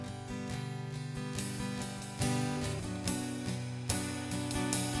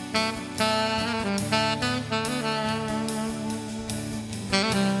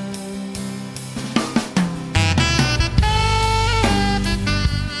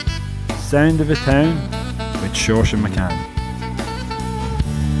Sound of a Town with Saoirse McCann.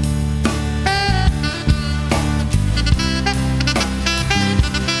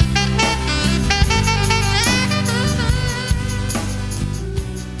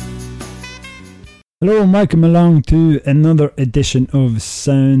 Hello and welcome along to another edition of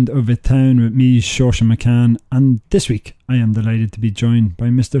Sound of a Town with me, Saoirse McCann, and this week I am delighted to be joined by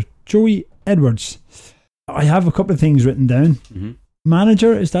Mr. Joey Edwards. I have a couple of things written down. Mm-hmm.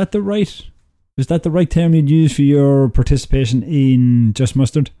 Manager, is that the right term you'd use for your participation in Just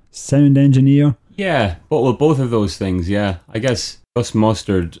Mustard? Sound engineer? Yeah, both of those things, yeah. I guess Just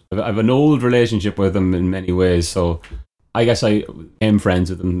Mustard, I have an old relationship with them in many ways, so I guess I became friends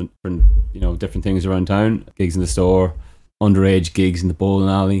with them for, different things around town, gigs in the store, underage gigs in the bowling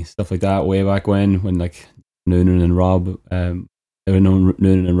alley, stuff like that, way back when like Noonan and Rob, they were known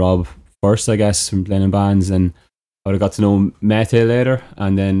Noonan and Rob first, I guess, from playing in bands, and I would have got to know Mete later,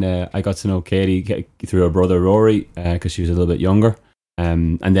 and then I got to know Katie through her brother Rory because she was a little bit younger,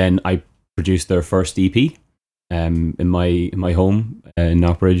 and then I produced their first EP in my home in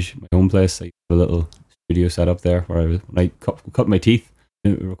Knockbridge, my home place. I have a little studio set up there where I cut my teeth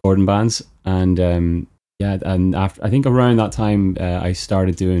recording bands, and and after I think around that time I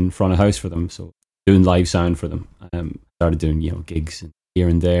started doing front of house for them, so doing live sound for them. Started doing gigs here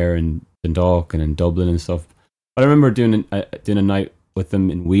and there in Dundalk and in Dublin and stuff. But I remember doing a night with them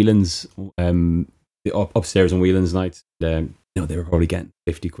in Whelan's, upstairs on Whelan's nights. They were probably getting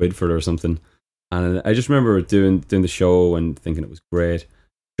 50 quid for it or something. And I just remember doing the show and thinking it was great.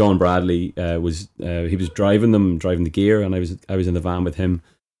 Sean Bradley was driving the gear, and I was in the van with him.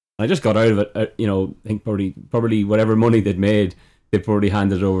 And I just got out of it. I think probably whatever money they'd made, they probably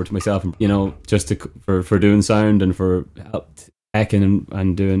handed it over to myself. Just for doing sound and for help teching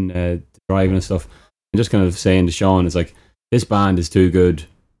and doing driving and stuff. And just kind of saying to Sean, it's like, this band is too good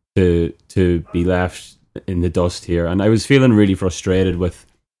to be left in the dust here. And I was feeling really frustrated with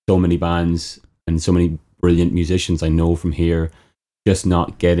so many bands and so many brilliant musicians I know from here just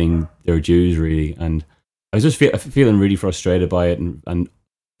not getting their dues, really. And I was just feeling really frustrated by it, and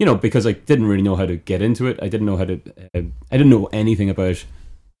because I didn't really know how to get into it. I didn't know anything about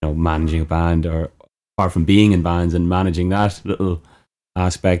managing a band, or apart from being in bands and managing that little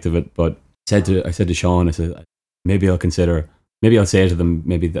aspect of it. But I said to Sean, I said, maybe I'll say to them,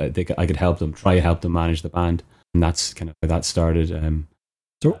 maybe I could help them manage the band. And that's kind of how that started.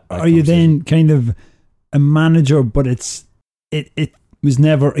 So are you then kind of a manager, but it was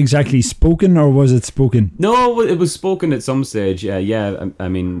never exactly spoken, or was it spoken? No, it was spoken at some stage. Yeah. I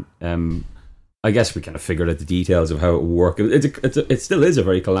mean, I guess we kind of figured out the details of how it would work. It still is a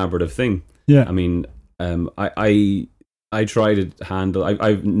very collaborative thing. Yeah. I mean, I try to handle.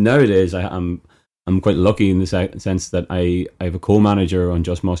 Nowadays I'm quite lucky in the sense that I have a co-manager on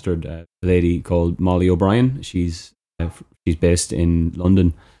Just Mustard, a lady called Molly O'Brien. She's based in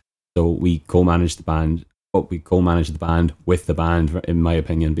London, so we co-manage the band. But we co-manage the band with the band, in my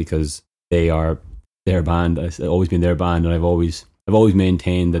opinion, because they are their band. It's always been their band, and I've always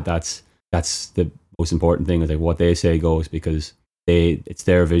maintained that that's the most important thing. Is like what they say goes, because it's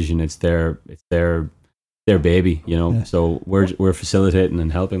their vision, it's their baby, Yeah. So we're facilitating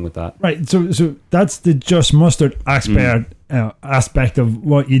and helping with that. Right. So that's the Just Mustard aspect of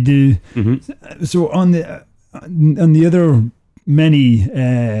what you do. Mm-hmm. So on the other many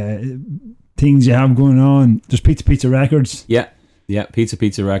things you have going on, there's Pizza Pizza Records. Yeah. Pizza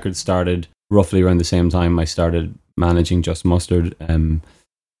Pizza Records started roughly around the same time I started managing Just Mustard.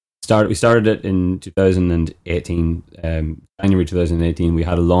 We started it in 2018, January 2018. We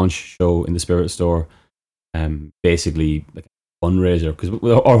had a launch show in the Spirit Store. Basically like a fundraiser, because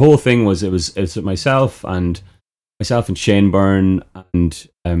our whole thing was it was myself and Shane Byrne and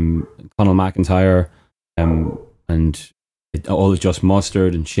Conal McIntyre and all Just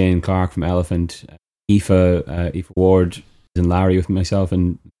Mustard, and Shane Clark from Elephant, Aoife Ward and Larry with myself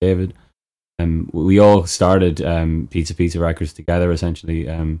and David. We all started Pizza Pizza Records together, essentially,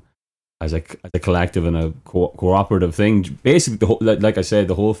 as a collective and a cooperative thing. Basically, like I said,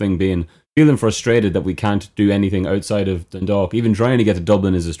 the whole thing being feeling frustrated that we can't do anything outside of Dundalk. Even trying to get to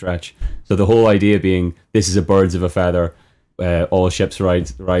Dublin is a stretch. So the whole idea being, this is a birds of a feather, all ships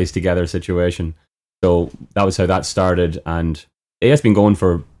rise together situation. So that was how that started, and it's been going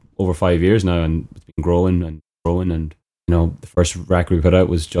for over 5 years now, and it's been growing. And the first record we put out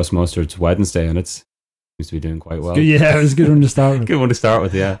was Just Mustard's Wednesday, and it's seems to be doing quite well. Yeah, it was a good one to start with. Good one to start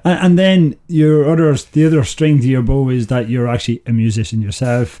with, yeah. And then the other string to your bow is that you're actually a musician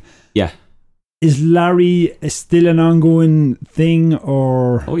yourself. Yeah. Is Larry still an ongoing thing,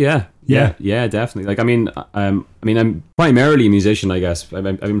 or? Oh yeah, definitely. Like, I mean, I'm primarily a musician, I guess. I've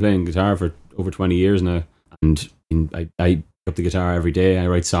been playing guitar for over 20 years now, and I pick up the guitar every day. I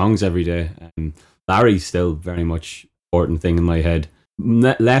write songs every day. Larry's still very much an important thing in my head.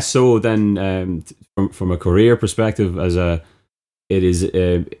 Less so than from a career perspective, I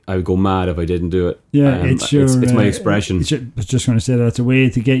would go mad if I didn't do it. Yeah, it's my expression. I was just going to say that's a way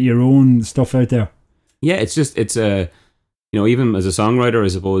to get your own stuff out there. Yeah, it's even as a songwriter, I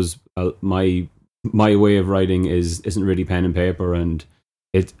suppose my way of writing isn't really pen and paper and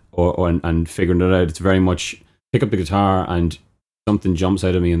figuring it out. It's very much pick up the guitar and something jumps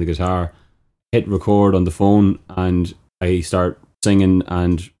out of me in the guitar, hit record on the phone, and I start singing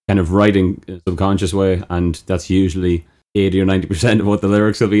and kind of writing in a subconscious way, and that's usually 80 or 90% of what the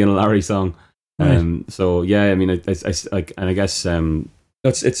lyrics will be in a Larry song. Right. So yeah, I mean, I guess we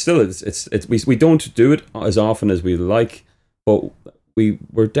don't do it as often as we like, but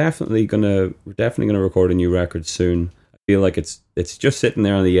we're definitely gonna record a new record soon. I feel like it's just sitting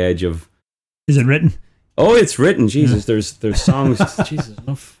there on the edge of. Is it written? Oh, it's written. Jesus, there's songs. Jesus,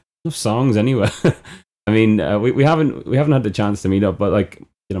 enough songs anyway. I mean, we haven't had the chance to meet up, but like,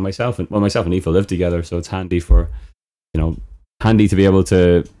 you know, myself and Aoife live together, so it's handy to be able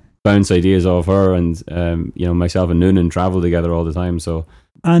to bounce ideas off her, and myself and Noonan travel together all the time. So,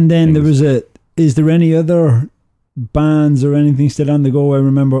 and then is there any other bands or anything still on the go? I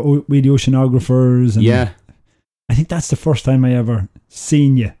remember we the Oceanographers, and yeah, I think that's the first time I ever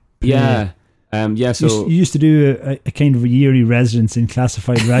seen you play. Yeah. So you used to do a kind of a yearly residence in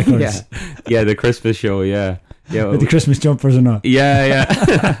Classified Records. yeah, the Christmas show, yeah. With the Christmas jumpers or not? Yeah.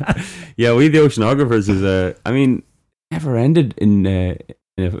 Yeah, we the Oceanographers is never ended in a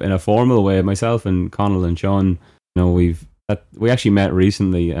formal way. Myself and Connell and Sean, you know, we actually met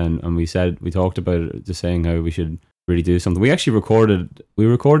recently, and we talked about it, just saying how we should really do something. We actually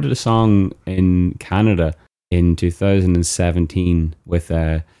recorded a song in Canada in 2017 with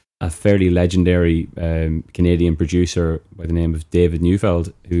a fairly legendary Canadian producer by the name of David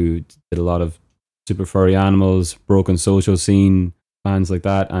Neufeld, who did a lot of Super Furry Animals, Broken Social Scene, bands like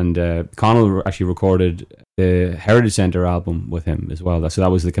that. And Connell actually recorded the Heritage Centre album with him as well. So that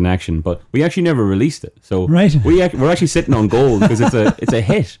was the connection. But we actually never released it. So right. we're actually sitting on gold because it's a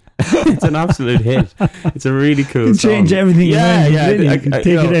hit. It's an absolute hit. It's a really cool song. Change everything. Yeah. Take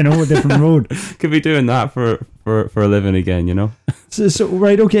it in a whole different road. Could be doing that for a living again, you know. So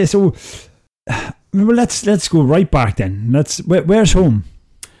right, okay. So let's go right back then. Where's home?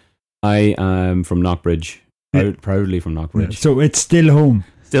 I am from Knockbridge. Proudly from Knockbridge. Yeah, so it's still home.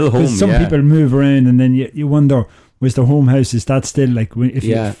 Still home. Some people move around, and then you wonder, was the home house? Is that still like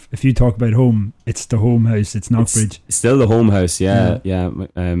if you talk about home, it's the home house. It's Knockbridge. It's still the home house. Yeah.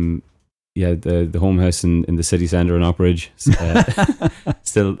 The home house in the city centre of Knockbridge.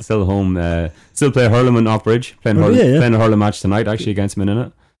 Still home. Still play hurling in Knockbridge. Playing a hurling match tonight actually against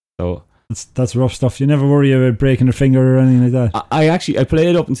Minute. So that's rough stuff. You never worry about breaking a finger or anything like that. I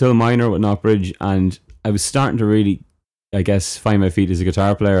played up until minor with Knockbridge, and I was starting to really, I guess, find my feet as a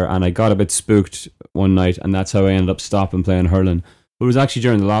guitar player, and I got a bit spooked one night, and that's how I ended up stopping playing hurling. But it was actually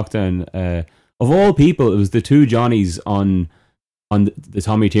during the lockdown. Of all people, it was the two Johnnies on the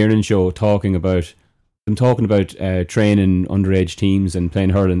Tommy Tiernan show talking about training underage teams and playing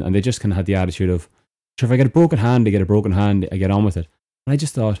hurling, and they just kind of had the attitude of, sure, if I get a broken hand, I get a broken hand, I get on with it. And I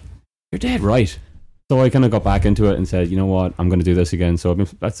just thought, you're dead right. So I kind of got back into it and said, you know what, I'm going to do this again. So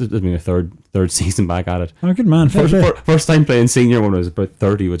that's been a third season back at it. Oh, good man. First time playing senior when I was about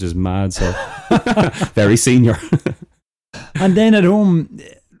 30, which is mad. So very senior. And then at home,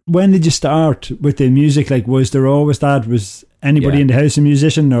 when did you start with the music? Like, was there always that? Was anybody in the house a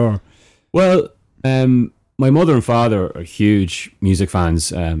musician, or? Well, my mother and father are huge music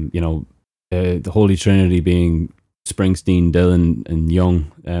fans. The Holy Trinity being Springsteen, Dylan, and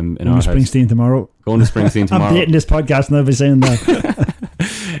Young. In our Springsteen house. Tomorrow. Going to Springsteen tomorrow. I'm dating this podcast and I'll be saying that.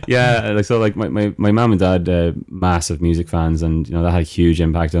 Yeah, my mum and dad, massive music fans, and you know that had a huge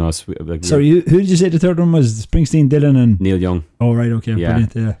impact on us. Who did you say the third one was? Springsteen, Dylan, and Neil Young. Oh right, okay, yeah.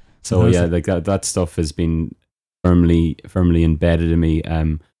 Brilliant. Yeah. So like that stuff has been firmly embedded in me.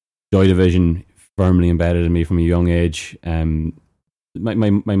 Joy Division firmly embedded in me from a young age. My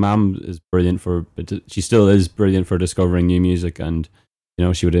mum is brilliant she still is brilliant for discovering new music, and you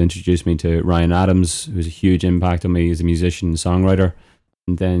know she would introduce me to Ryan Adams, who's a huge impact on me as a musician and songwriter.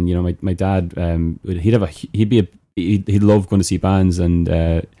 And then you know my dad, he'd love going to see bands, and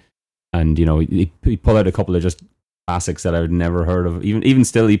and he pull out a couple of just classics that I'd never heard of. Even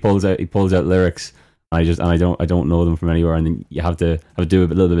still, he pulls out lyrics. I don't know them from anywhere, and then you have to do a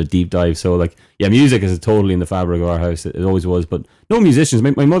little bit of a deep dive. So music is totally in the fabric of our house. It always was, but no musicians.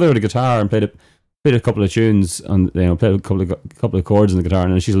 My mother had a guitar and played a couple of tunes, and played a couple of chords on the guitar,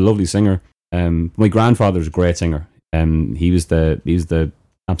 and she's a lovely singer. My grandfather's a great singer. He was the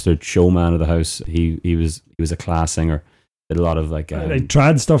absolute showman of the house. He was a class singer. Did a lot of like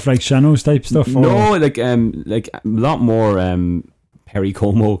trad stuff, like Shanos type stuff. No, like a lot more Perry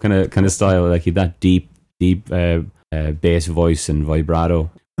Como kind of style. Like he had that deep bass voice and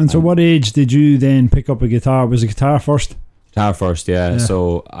vibrato. And so, what age did you then pick up a guitar? Was a guitar first? Guitar first, yeah.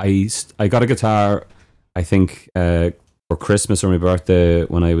 So I got a guitar, I think, for Christmas or my birthday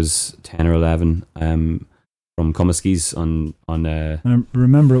when I was 10 or 11. From Comiskey's on I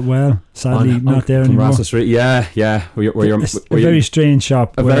remember it well. Sadly, not there anymore. Russell Street. Yeah. Very strange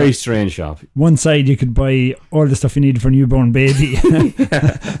shop. A very strange shop. One side you could buy all the stuff you needed for a newborn baby.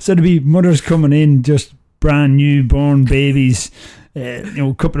 So there'd be mothers coming in, just brand new born babies,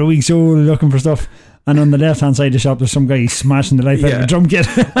 a couple of weeks old, looking for stuff. And on the left hand side of the shop, there's some guy smashing the life out of a drum kit.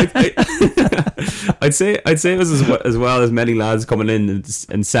 I'd say it was as well as many lads coming in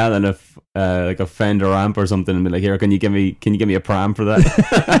and selling like a Fender amp or something, and be like, "Here, can you give me a pram for that?"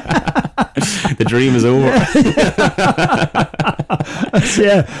 The dream is over.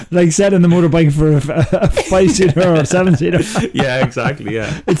 Yeah, like selling the motorbike for a 5-seater or a 7-seater. Yeah, exactly.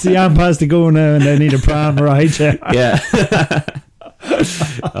 Yeah, it's the amp has to go now, and they need a pram or a high chair. Yeah.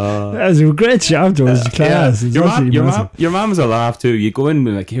 That was a great shop, though. It was class. Yeah. Your mom's a laugh too. You go in and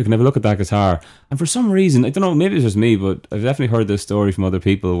be like, "Here, can I have a look at that guitar?" And for some reason, I don't know, maybe it's just me, but I've definitely heard this story from other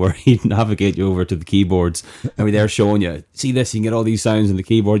people where he'd navigate you over to the keyboards and be there showing you, "See this, you can get all these sounds in the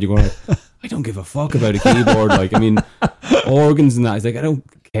keyboard." You're going, "I don't give a fuck about a keyboard." Like, I mean, organs and that. He's like, "I don't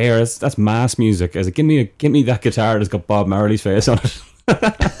care. That's mass music." I was like, "Give me that guitar that's got Bob Marley's face on it."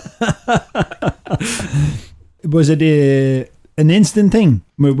 Was it an instant thing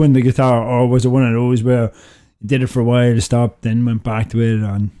when the guitar, or was it one of those where you did it for a while, stopped, then went back to it?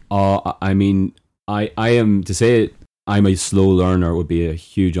 I mean, I am, to say it, I'm a slow learner would be a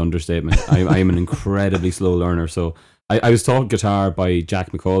huge understatement. I am an incredibly slow learner. So I was taught guitar by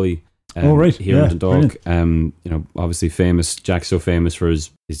Jack McCauley. Here in Dundalk. Obviously famous. Jack's so famous for his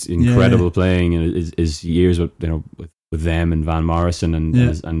incredible playing and his years with them and Van Morrison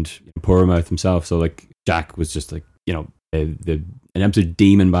and Poormouth himself. So like Jack was just like an absolute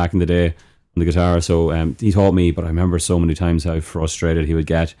demon back in the day on the guitar. So he taught me, but I remember so many times how frustrated he would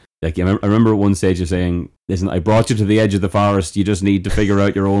get. Like I remember at one stage of saying, "Listen, I brought you to the edge of the forest. You just need to figure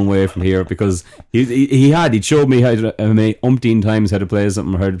out your own way from here." Because he'd showed me how to umpteen times how to play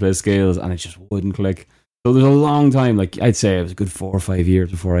something or how to play scales, and it just wouldn't click. So there's a long time, like I'd say it was a good 4 or 5 years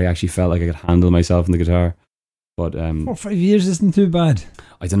before I actually felt like I could handle myself on the guitar. But 4 or 5 years isn't too bad.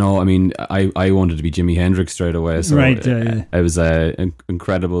 I don't know. I mean, I wanted to be Jimi Hendrix straight away. So it was an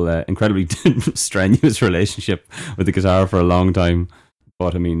incredibly strenuous relationship with the guitar for a long time.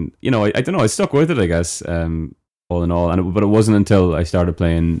 But I mean, I don't know. I stuck with it, I guess, all in all. But it wasn't until I started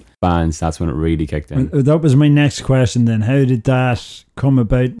playing bands that's when it really kicked in. That was my next question then. How did that come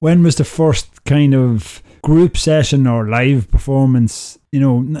about? When was the first kind of group session or live performance?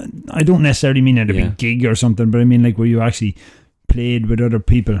 I don't necessarily mean at a big gig or something, but I mean like where you actually played with other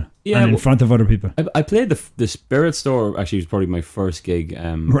people and in front of other people. I played the Spirit Store. Actually, it was probably my first gig.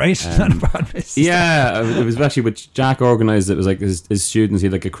 Right, not a bad miss. Yeah, it was actually what Jack organised. It was like his students. He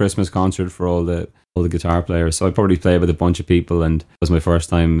had like a Christmas concert for all the guitar players. So I probably played with a bunch of people, and it was my first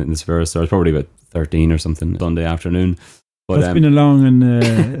time in the Spirit Store. I was probably about 13 or something, Sunday afternoon. But that's been a long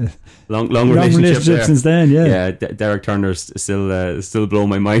and long relationship since then. Yeah, Derek Turner's still blowing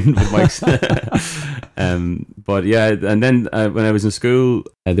my mind with Mike's. But yeah, and then when I was in school,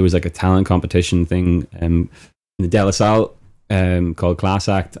 there was like a talent competition thing in the De La Salle called Class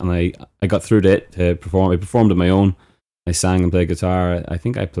Act, and I got through to it to perform. I performed on my own. I sang and played guitar. I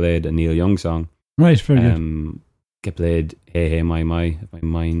think I played a Neil Young song. Right, very good. I played Hey Hey My, if my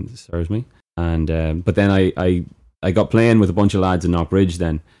mind serves me. And but then I got playing with a bunch of lads in Knockbridge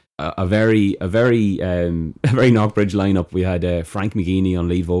then. A very Knockbridge lineup. We had Frank McGeeney on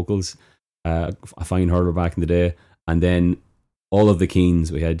lead vocals, a fine hurler back in the day, and then all of the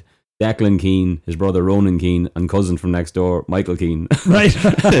Keens. We had Declan Keane, his brother Ronan Keane, and cousin from next door, Michael Keane. Right.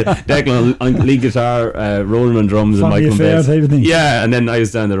 Declan on lead guitar, Ronan on drums, and Michael on bass. Type of thing. Yeah, and then I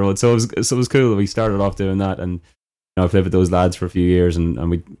was down the road. So it was cool. We started off doing that, and I played with those lads for a few years, and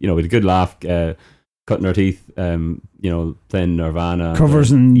we had a good laugh. Because cutting our teeth, playing Nirvana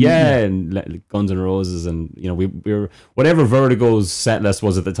covers and Guns N' Roses, and we were whatever Vertigo's set list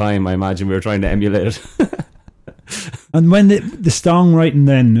was at the time. I imagine we were trying to emulate it. And when the songwriting,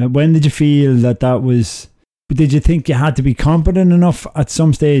 then when did you feel that was? Did you think you had to be competent enough at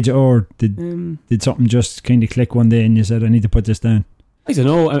some stage, or did something just kind of click one day and you said, I need to put this down? I don't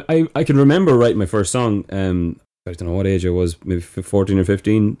know. I can remember writing my first song. I don't know what age I was, maybe 14 or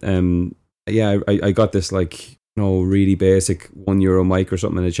 15. I got this really basic €1 mic or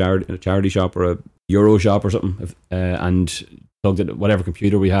something in a charity shop or a Euro shop or something, and plugged it at whatever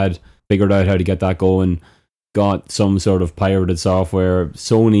computer we had, figured out how to get that going, got some sort of pirated software,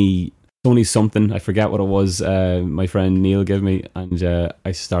 Sony something, I forget what it was, my friend Neil gave me, and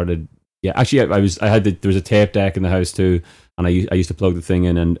I started, there was a tape deck in the house too, and I used to plug the thing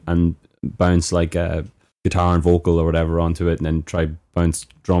in and bounce like a guitar and vocal or whatever onto it, and then try bounce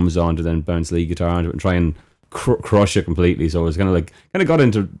drums onto it, then bounce lead guitar onto it, and try and crush it completely. So I was kind of got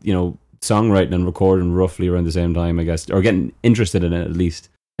into songwriting and recording roughly around the same time, I guess, or getting interested in it at least.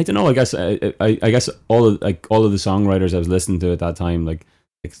 I don't know. I guess all of the songwriters I was listening to at that time, like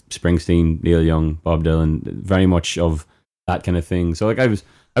Springsteen, Neil Young, Bob Dylan, very much of that kind of thing. So I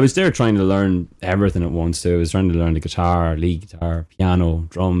was there trying to learn everything at once too. I was trying to learn the guitar, lead guitar, piano,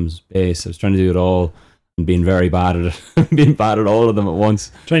 drums, bass. I was trying to do it all and being very bad at it, being bad at all of them at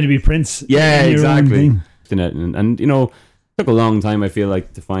once. Trying to be Prince. Yeah, exactly. And it took a long time, I feel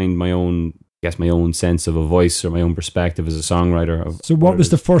like, to find my own sense of a voice or my own perspective as a songwriter. So what was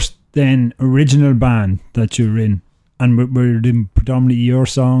the first then original band that you were in? And were they predominantly your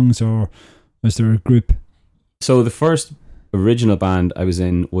songs, or was there a group? So the first original band I was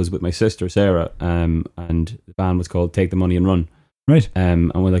in was with my sister Sarah, and the band was called Take the Money and Run. Right.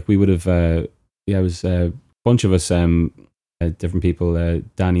 And we would have, it was a bunch of us, different people,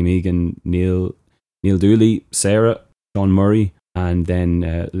 Danny Megan, Neil Dooley, Sarah, Sean Murray, and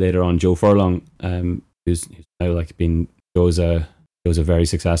then later on Joe Furlong, who's now Joe's a very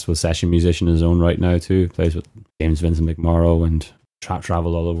successful session musician in his own right now too. Plays with James Vincent McMorrow and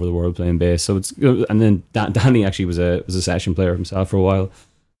travel all over the world playing bass. So it's, and then Danny actually was a session player himself for a while.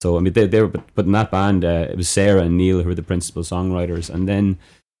 So I mean they were, but in that band it was Sarah and Neil who were the principal songwriters, and then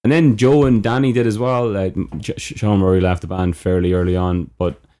Joe and Danny did as well. Sean Murray left the band fairly early on,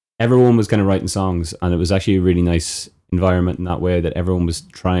 but everyone was kind of writing songs, and it was actually a really nice environment in that way that everyone was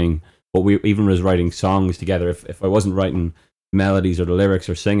trying. But we even was writing songs together. If I wasn't writing melodies or the lyrics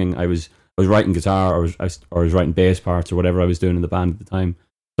or singing, I was writing guitar or I was writing bass parts or whatever I was doing in the band at the time.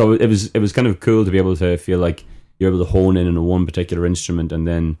 So it was kind of cool to be able to feel like you're able to hone in on one particular instrument and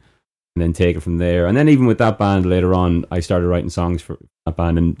then take it from there. And then even with that band later on, I started writing songs for that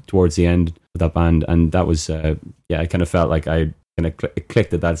band, and towards the end of that band, and that was I kind of felt like I kind of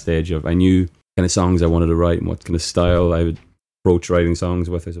clicked at that stage of I knew kind of songs I wanted to write and what kind of style I would approach writing songs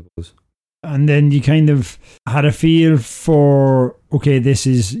with, I suppose. And then you kind of had a feel for, okay, this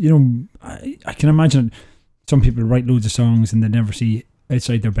is, I can imagine some people write loads of songs and they never see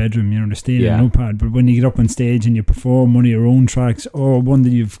outside their bedroom, they stay in a notepad. But when you get up on stage and you perform one of your own tracks or one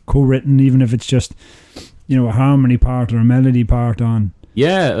that you've co-written, even if it's just, a harmony part or a melody part on.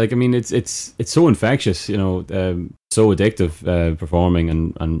 Yeah, it's so infectious, so addictive, performing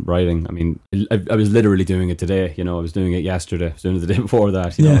and writing. I mean, I was literally doing it today. I was doing it yesterday. I was doing it the day before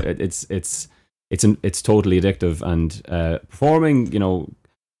that. It's totally addictive, and performing.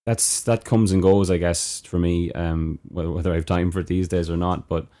 That comes and goes, I guess, for me. Whether I have time for it these days or not,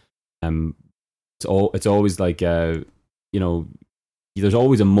 but it's always like there's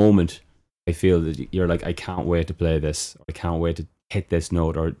always a moment. I feel that you're like, I can't wait to play this, or I can't wait to hit this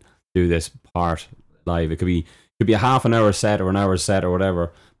note or do this part live. It could be a half an hour set or an hour set or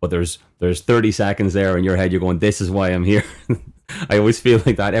whatever, but there's 30 seconds there in your head, you're going, this is why I'm here. I always feel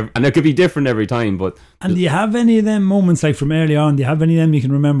like that, and it could be different every time. But do you have any of them moments, like from early on, do you have any of them you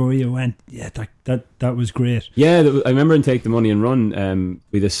can remember where you went, that was great? I remember in Take the Money and Run,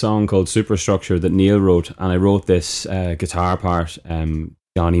 with this song called Superstructure that Neil wrote, and I wrote this guitar part,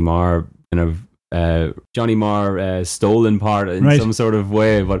 Johnny Marr stolen part in some sort of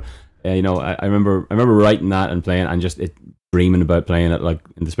way, but I remember writing that and playing and just dreaming about playing it like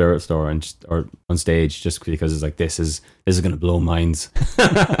in the Spirit Store or on stage, just because it's like, this is going to blow minds.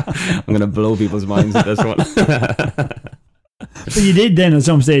 I'm going to blow people's minds at this one. So you did then at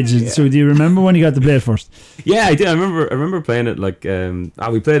some stage. Yeah. So do you remember when you got to play it first? Yeah, I did. I remember playing it like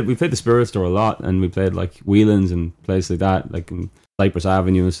we played the Spirit Store a lot, and we played like Whelan's and places like that, like in Cypress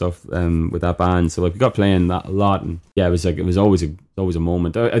Avenue and stuff, with that band. So like we got playing that a lot, and it was always a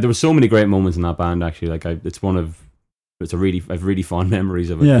moment. There were so many great moments in that band actually. Like I have really fond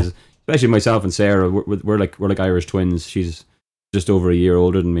memories of it. Yeah. especially myself and Sarah, we're like Irish twins. She's just over a year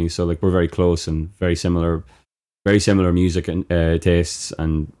older than me, so like we're very close and very similar music and tastes,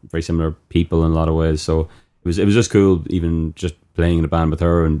 and very similar people in a lot of ways. So it was just cool, even just playing in a band with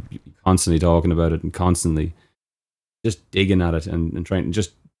her and constantly talking about it and constantly just digging at it and trying.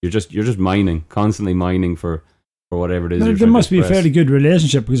 You're just mining, constantly mining for whatever it is. There must be a fairly good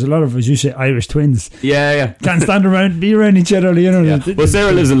relationship, because a lot of, as you say, Irish twins. Yeah. Can't stand be around each other, you know. Yeah. Well,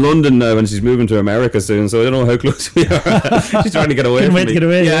 Sarah lives in London now, and she's moving to America soon, so I don't know how close we are. She's trying to get away. Can't wait to get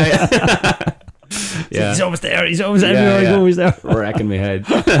away. Yeah. Yeah. He's always there. He's always everywhere I go. He's there. Wrecking my head.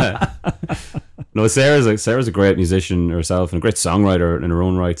 No, Sarah's a great musician herself and a great songwriter in her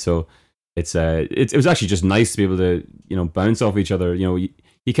own right. So it was actually just nice to be able to, you know, bounce off each other. You know,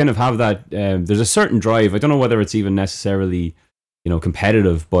 you kind of have that. There's a certain drive. I don't know whether it's even necessarily, you know,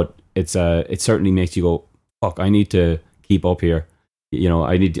 competitive, but it certainly makes you go, fuck, I need to keep up here. You know,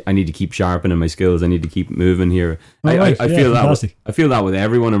 I need to keep sharpening my skills. I need to keep moving here. I feel that. I feel that with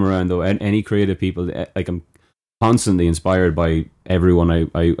everyone I'm around, though. And any creative people, like, I'm constantly inspired by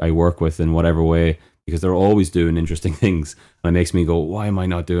everyone I work with in whatever way, because they're always doing interesting things, and it makes me go, why am I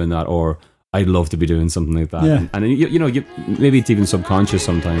not doing that? Or I'd love to be doing something like that. Yeah. And you know, maybe it's even subconscious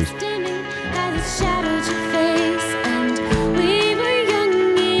sometimes.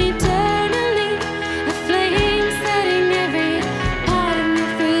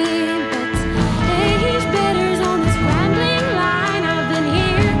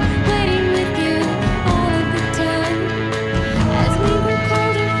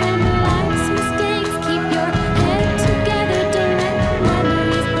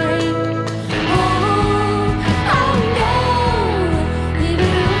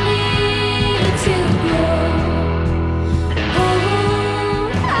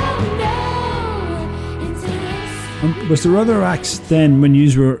 Was there other acts then, when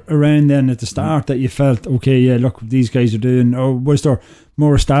you were around then at the start, that you felt, okay, yeah, look, these guys are doing, or was there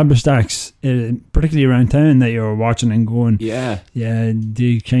more established acts, particularly around town, that you were watching and going,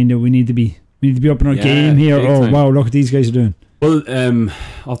 we need to be up in our game here, or wow, look what these guys are doing? Well,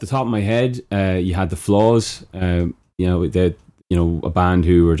 off the top of my head, you had the Flaws, you know, a band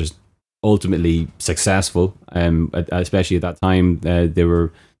who were just ultimately successful, especially at that time. They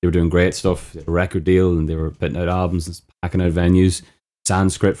were doing great stuff. They had a record deal, and they were putting out albums and packing out venues.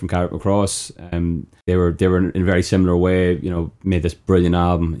 Sanskrit from Carrick Macross, they were in a very similar way. You know, made this brilliant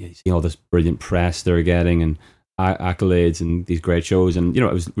album. You see all this brilliant press they were getting, and accolades, and these great shows. And you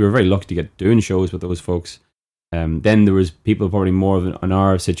know, we were very lucky to get doing shows with those folks. Then there was people probably more in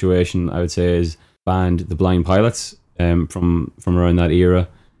our situation, I would say, is band The Blind Pilots, from around that era.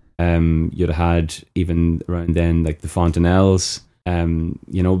 You'd have had even around then like the Fontanelles.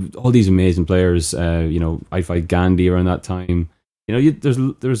 You know, all these amazing players. You know, I Fight Gandhi around that time. You know,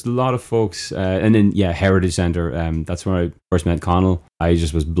 there's a lot of folks, and then Heritage Centre. That's where I first met Connell. I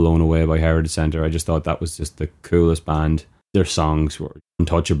just was blown away by Heritage Centre. I just thought that was just the coolest band. Their songs were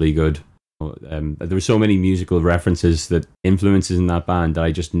untouchably good. There were so many musical references, that influences in that band, that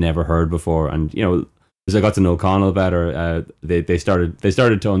I just never heard before. And you know, as I got to know Connell better, they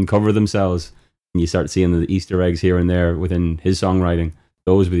started to uncover themselves. And you start seeing the Easter eggs here and there within his songwriting.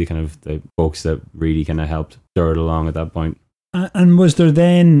 Those were the folks that really kind of helped stir it along at that point. And was there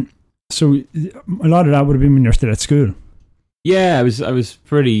then, so a lot of that would have been when you're still at school? Yeah, I was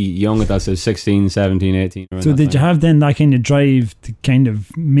pretty young at that, so 16, 17, 18. So did you have then that kind of drive to kind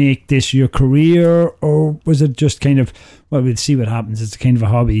of make this your career, or was it just kind of, well, we'll see what happens, it's kind of a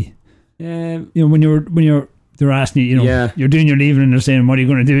hobby? You know, when you're they're asking you, you're doing your leaving and they're saying, what are you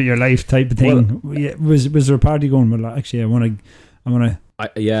going to do with your life, type of thing. Well, was there a party going, well, actually I want to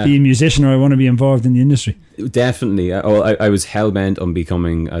be a musician, or I want to be involved in the industry? Definitely. I was hell-bent on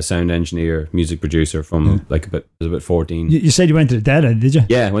becoming a sound engineer, music producer from I was about 14. You said you went to the Della, did you?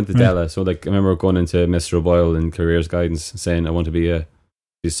 Yeah, I went to Della. So like, I remember going into Mr. O'Boyle in Careers Guidance saying I want to be a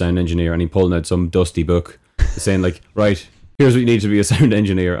sound engineer, and he pulled out some dusty book saying like, right, here's what you need to be a sound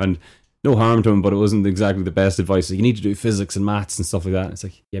engineer. And no harm to him, but it wasn't exactly the best advice. Like, you need to do physics and maths and stuff like that. And it's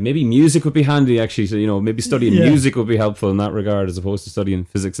like, maybe music would be handy, actually. So, you know, maybe studying music would be helpful in that regard, as opposed to studying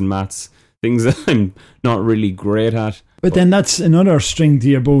physics and maths, things that I'm not really great at. But then that's another string to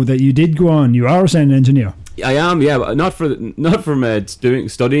your bow, that you did go on. You are a sound engineer. I am, yeah, but not from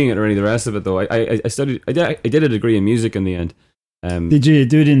studying it or any of the rest of it, though. I studied. I did a degree in music in the end. Did you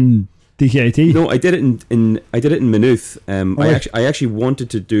do it in DKIT? No, I did it in Maynooth. I actually wanted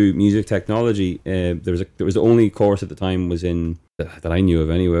to do music technology. There was the only course at the time was in that I knew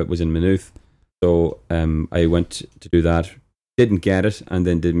of anyway. It was in Maynooth, so I went to do that. Didn't get it, and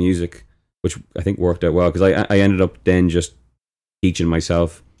then did music, which I think worked out well, because I ended up then just teaching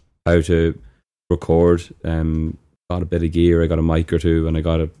myself how to record. Got a bit of gear. I got a mic or two, and I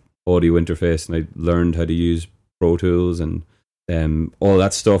got a audio interface, and I learned how to use Pro Tools and all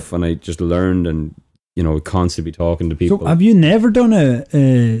that stuff. And I just learned, and constantly talking to people. So have you never done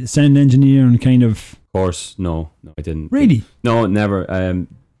a sound engineering kind of course? No, I didn't. Really? No, never.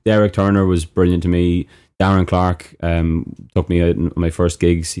 Derek Turner was brilliant to me. Darren Clark took me out on my first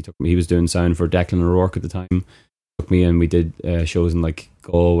gigs. He was doing sound for Declan O'Rourke at the time. Took me in. We did shows in like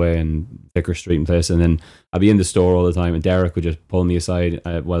Galway and Vicar Street and place. And then I'd be in the store all the time, and Derek would just pull me aside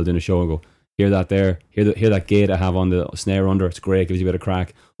while doing a show and go, "Hear that there? Hear that gate I have on the snare under? It's great. Gives you a bit of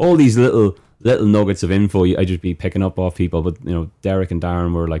crack." All these little nuggets of info I just be picking up off people. But Derek and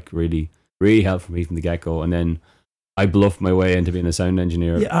Darren were like really, really helpful me from the get go. And then I bluffed my way into being a sound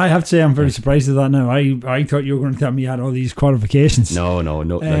engineer. Yeah, I have to say I'm very surprised at that now. I thought you were going to tell me you had all these qualifications. No.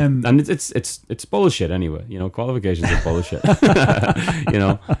 And it's bullshit anyway. Qualifications are bullshit.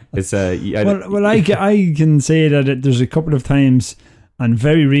 It's I can say that there's a couple of times, and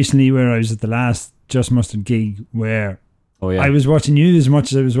very recently, where I was at the last Just Mustard gig where I was watching you as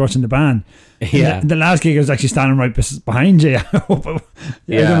much as I was watching the band. Yeah. The last gig I was actually standing right behind you. I don't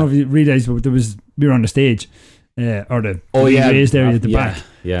know if you realised, but we were on the stage. Or the raised area at the back.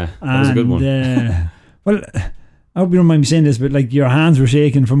 Yeah, that was a good one. Well, I hope you don't mind me saying this, but like your hands were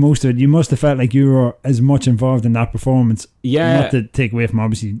shaking for most of it. You must have felt like you were as much involved in that performance. Yeah. Not to take away from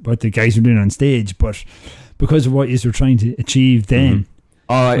obviously what the guys were doing on stage, but because of what you were trying to achieve then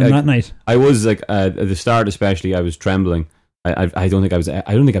on that night. I was like at the start, especially, I was trembling. I don't think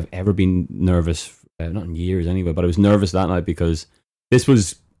I've ever been nervous, not in years anyway. But I was nervous that night because this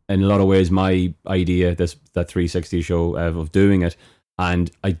was, in a lot of ways, my idea, that 360 show of doing it, and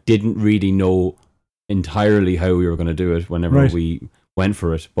I didn't really know entirely how we were going to do it whenever we went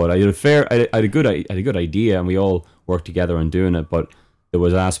for it. But I had a good idea, and we all worked together on doing it. But there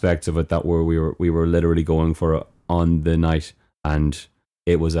was aspects of it that we were literally going for it on the night, and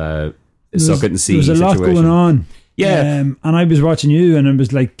it was a suck it and see situation. There was a lot going on. Yeah, and I was watching you, and it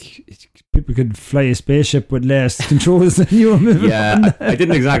was like people could fly a spaceship with less controls than you were moving. Yeah, I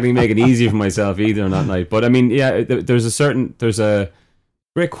didn't exactly make it easy for myself either on that night. But I mean, yeah, there's a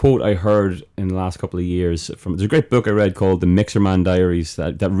great quote I heard in the last couple of years there's a great book I read called The Mixerman Diaries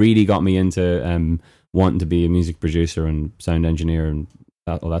that really got me into wanting to be a music producer and sound engineer and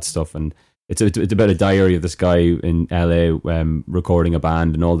all that stuff. And it's about a diary of this guy in LA recording a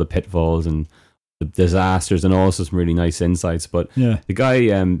band and all the pitfalls and the disasters, and also some really nice insights. But the guy,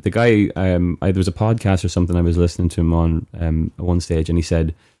 there was a podcast or something I was listening to him on at one stage, and he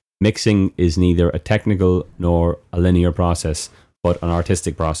said, mixing is neither a technical nor a linear process, but an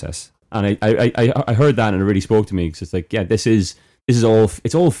artistic process. And I heard that, and it really spoke to me, because it's like, yeah, this is all,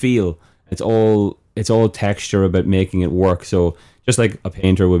 it's all feel, it's all texture about making it work. So just like a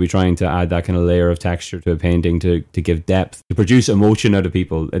painter would be trying to add that kind of layer of texture to a painting to give depth, to produce emotion out of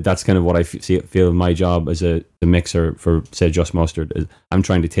people. That's kind of what I feel my job as a mixer for, say, Just Mustard. Is I'm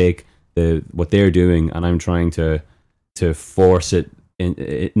trying to take what they're doing, and I'm trying to force it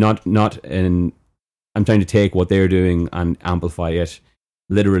in, I'm trying to take what they're doing and amplify it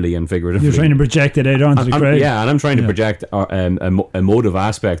literally and figuratively. You're trying to project it out onto the crowd. Yeah, and I'm trying to project emotive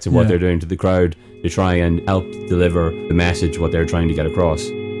aspects of what they're doing to the crowd to try and help deliver the message, what they're trying to get across.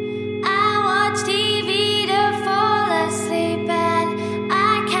 I watch TV to fall asleep, and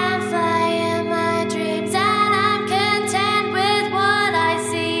I can't fly in my dreams, and I'm content with what I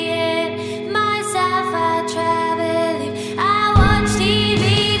see in myself. I travel. I watch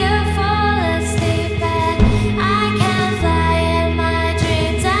TV to fall asleep, and I can't fly in my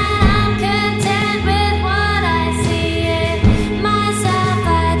dreams, and I'm content with what I see in myself.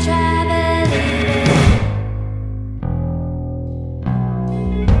 I travel.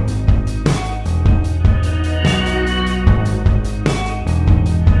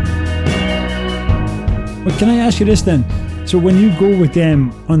 But can I ask you this then? So when you go with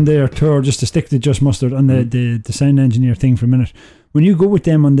them on their tour, just to stick to Just Mustard on the sound engineer thing for a minute, when you go with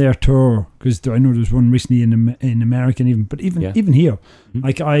them on their tour, because I know there's one recently in America, but even here,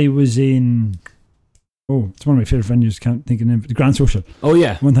 like I was in, it's one of my favourite venues, can't think of the name, the Grand Social. Oh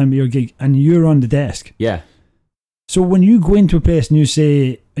yeah. One time at your gig, and you're on the desk. Yeah. So when you go into a place and you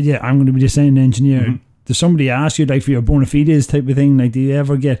say, yeah, I'm going to be the sound engineer, does somebody ask you, like, for your bona fides type of thing? Like, do you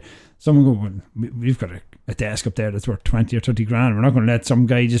ever get someone go, well, we've got a desk up there that's worth 20 or 30 grand. We're not going to let some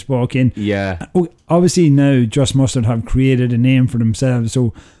guy just walk in. Yeah. Obviously now Just Mustard have created a name for themselves,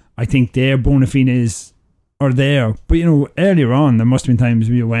 so I think their bona fides are there. But earlier on there must have been times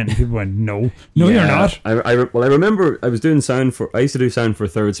we went and people went, no, you're not. I remember I used to do sound for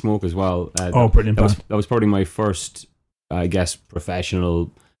Third Smoke as well. Brilliant. That was probably my first, I guess, professional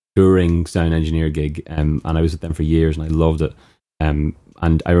touring sound engineer gig, and I was with them for years, and I loved it.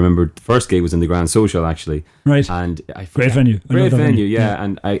 And I remember the first gig was in the Grand Social, actually. Right. And I forget, great venue. Great venue, yeah.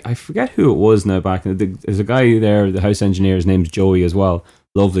 And I forget who it was now back. There's a guy there, the house engineer, his name's Joey as well.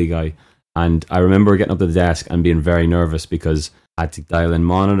 Lovely guy. And I remember getting up to the desk and being very nervous because I had to dial in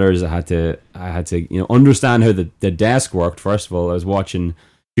monitors. I had to understand how the desk worked. First of all, I was watching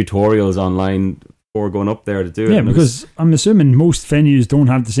tutorials online before going up there to do it. Yeah, because I'm assuming most venues don't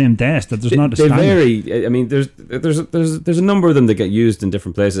have the same desk. That there's not a standard. They vary. I mean, there's a number of them that get used in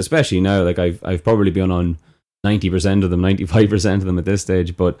different places, especially now. Like I've probably been on 90% of them, 95% of them at this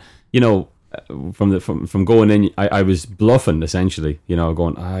stage. But from going in, I was bluffing essentially.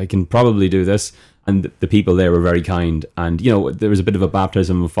 Going, I can probably do this. And the people there were very kind, and there was a bit of a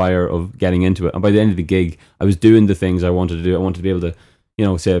baptism of fire of getting into it. And by the end of the gig, I was doing the things I wanted to do. I wanted to be able to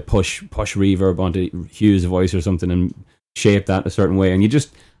say push reverb onto Hugh's voice or something and shape that a certain way. And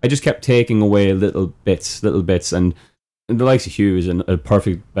I just kept taking away little bits. And the likes of Hugh is a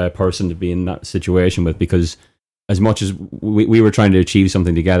perfect person to be in that situation with, because as much as we were trying to achieve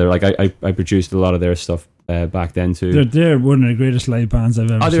something together, like I produced a lot of their stuff back then too. They're one of the greatest live bands I've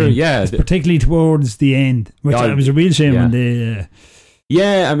ever seen. Yeah, particularly towards the end, which it was a real shame when they.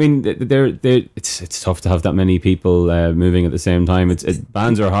 Yeah, I mean, it's tough to have that many people moving at the same time.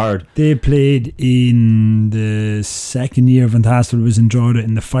 Bands are hard. They played in the second year of Fantastical was in Drogheda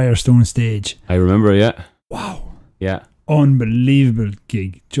in the Firestone stage. I remember, yeah. Wow. Yeah. Unbelievable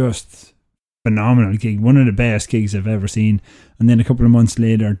gig. Just phenomenal gig. One of the best gigs I've ever seen. And then a couple of months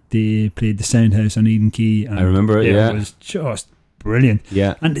later, they played the Soundhouse on Eden Quay. And I remember it, it was just brilliant.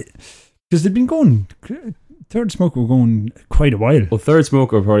 Yeah. And because they'd been going... Third Smoke were going quite a while. Well, Third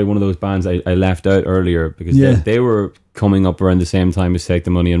Smoke were probably one of those bands I left out earlier because they were coming up around the same time as Take the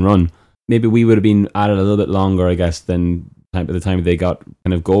Money and Run. Maybe we would have been at it a little bit longer, I guess, than by the time they got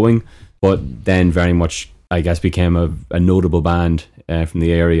kind of going. But then very much, I guess, became a notable band from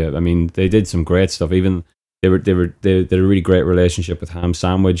the area. I mean, they did some great stuff. Even they did a really great relationship with Ham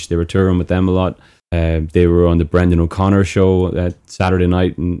Sandwich. They were touring with them a lot. They were on the Brendan O'Connor show Saturday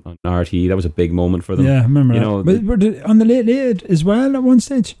night on RTE. That was a big moment for them. Yeah, I remember that. But were they on the Late Late as well at one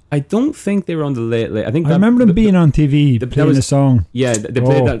stage? I don't think they were on the Late Late. I remember them being on TV playing a song. Yeah, they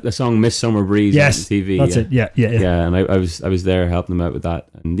played the song Miss Summer Breeze on TV. That's it. Yeah. Yeah, and I was there helping them out with that.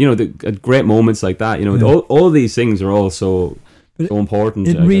 And great moments like that. All these things are all so important.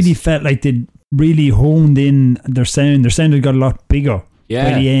 It really felt like they'd really honed in their sound. Their sound had got a lot bigger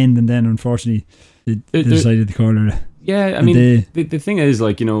by the end, and then unfortunately they decided to call it. Yeah, I mean, the thing is,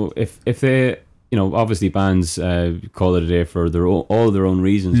 like, if they, obviously bands call it a day for all their own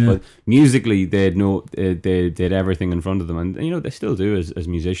reasons, but musically they had everything in front of them, and they still do as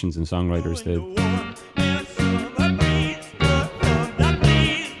musicians and songwriters.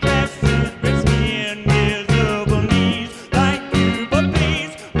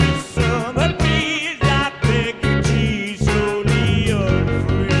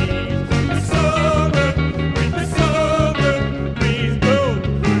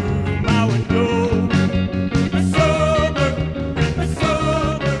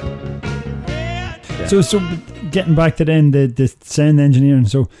 So getting back to then the sound engineering.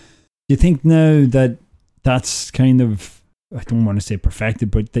 So do you think now that that's kind of, I don't want to say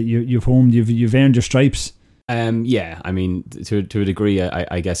perfected, but that you've honed, you've earned your stripes? Yeah, I mean, to a degree,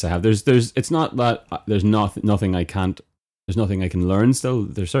 I guess I have. It's not that there's nothing I can't. There's nothing I can learn still.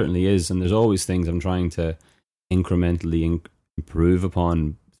 There certainly is, and there's always things I'm trying to incrementally improve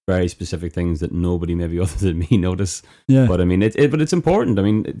upon. Very specific things that nobody maybe other than me notice. Yeah, but I mean, but it's important. I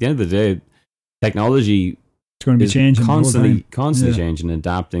mean, at the end of the day, technology it's going to be changing constantly changing and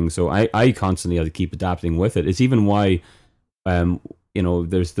adapting. So I constantly have to keep adapting with it. It's even why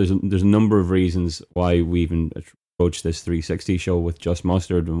there's a number of reasons why we even approached this 360 show with Just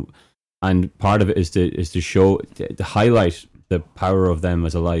Mustard, and part of it is to highlight the power of them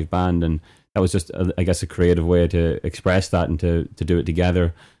as a live band, and that was just I guess a creative way to express that and to do it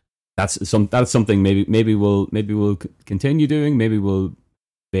together. That's something maybe we'll continue doing. Maybe we'll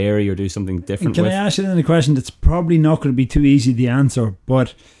vary or do something different. Can I ask you then a question that's probably not going to be too easy to answer,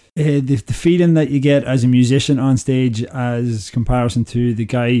 but the feeling that you get as a musician on stage as comparison to the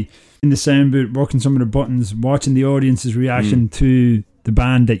guy in the sound booth working some of the buttons, watching the audience's reaction to the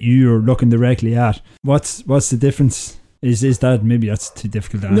band that you're looking directly at, what's the difference? Is that, maybe that's too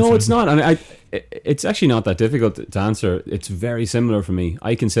difficult to answer? No, it's not. I mean, it's actually not that difficult to answer. It's very similar for me.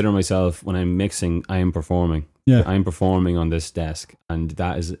 I consider myself, when I'm mixing, I am performing. Yeah, I'm performing on this desk, and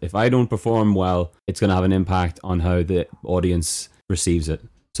that is, if I don't perform well, it's going to have an impact on how the audience receives it.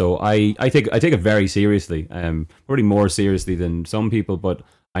 So I take it very seriously, probably more seriously than some people, but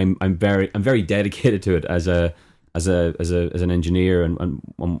I'm very dedicated to it as an engineer and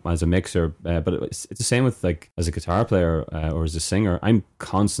as a mixer. But it's the same with like as a guitar player or as a singer. I'm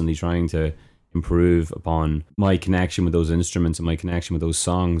constantly trying to improve upon my connection with those instruments and my connection with those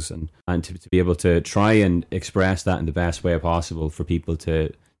songs, and to be able to try and express that in the best way possible for people to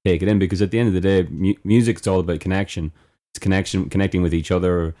take it in. Because at the end of the day, music's all about connection. It's connecting with each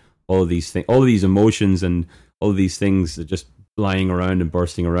other. All of these things, all of these emotions, and all of these things that just flying around and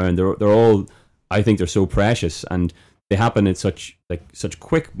bursting around. They're all, I think, they're so precious, and they happen in such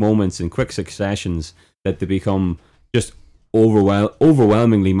quick moments and quick successions that they become just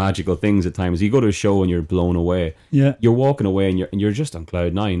overwhelmingly magical things at times. You go to a show and you're blown away. Yeah, you're walking away and you're just on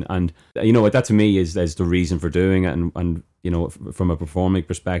cloud nine. And you know what, that to me is the reason for doing it, and you know, from a performing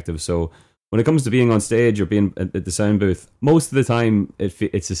perspective. So when it comes to being on stage or being at the sound booth, most of the time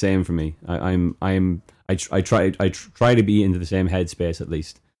it's the same for me. I try to be into the same headspace at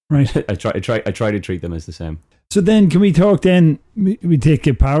least. Right. I try to treat them as the same. So then, can we talk then? We take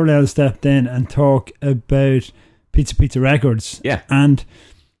a parallel step then and talk about Pizza Pizza Records. Yeah. And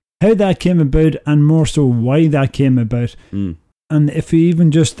how that came about, and more so why that came about. Mm. And if we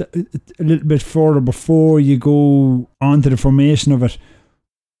even just a little bit further before you go on to the formation of it,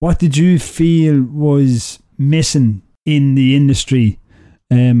 what did you feel was missing in the industry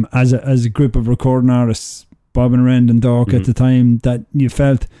as a group of recording artists bobbing around Dundalk at the time, that you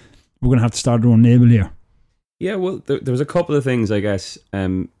felt we're going to have to start our own label here? Yeah, well, there was a couple of things, I guess.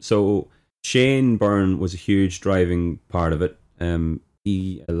 So Shane Byrne was a huge driving part of it.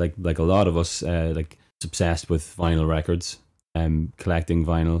 He, like a lot of us, like obsessed with vinyl records, collecting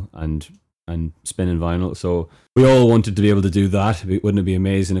vinyl and spinning vinyl. So we all wanted to be able to do that. Wouldn't it be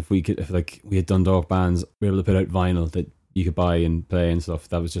amazing if we had Dundalk bands, we were able to put out vinyl that you could buy and play and stuff?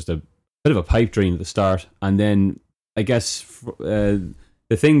 That was just a bit of a pipe dream at the start. And then I guess the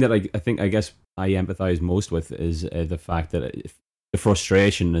thing that I guess I empathize most with is the fact that the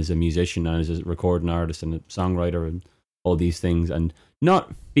frustration as a musician and as a recording artist and a songwriter and all these things, and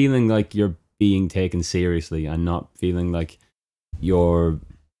not feeling like you're being taken seriously and not feeling like you're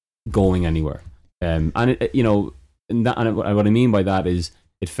going anywhere. And it, you know, and what I mean by that is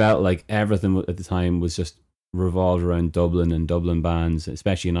it felt like everything at the time was just revolved around Dublin and Dublin bands,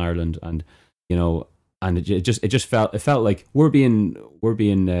 especially in Ireland, and you know, and it felt like we're being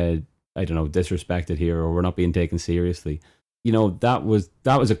I don't know, disrespected here, or we're not being taken seriously. You know, that was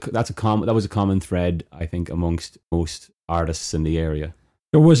a common thread, I think, amongst most artists in the area.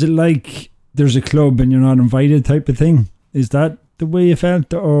 So was it like there's a club and you're not invited type of thing? Is that the way you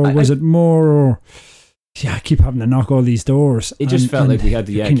felt, or was it more? Or, I keep having to knock all these doors. It just felt like we had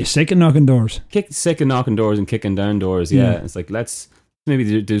to. Kind of sick of knocking doors. Sick of knocking doors and kicking down doors. Yeah, it's like let's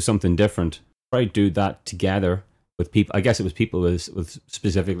maybe do something different. Try to do that together with people. I guess it was people with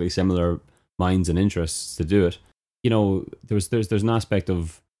specifically similar minds and interests to do it. You know, there's an aspect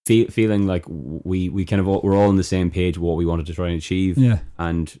of feeling like we kind of we're all on the same page what we wanted to try and achieve. Yeah,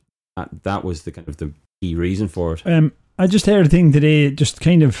 and that was the kind of the key reason for it. I just heard a thing today, just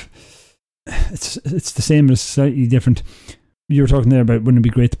kind of, it's the same but slightly different. You were talking there about wouldn't it be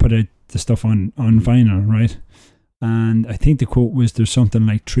great to put out the stuff on vinyl, right? And I think the quote was there's something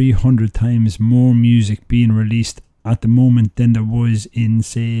like 300 times more music being released at the moment than there was in,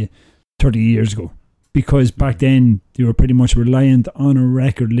 say, 30 years ago. Because back then you were pretty much reliant on a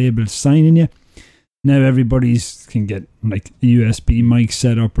record label signing you. Now everybody's can get like a USB mic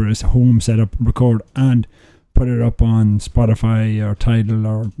set up or a home set up, record and put it up on Spotify or Tidal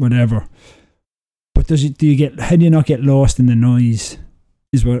or whatever. But how do you not get lost in the noise?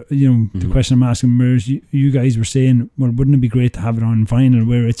 Is what, you know, the question I'm asking. Whereas you guys were saying, well, wouldn't it be great to have it on vinyl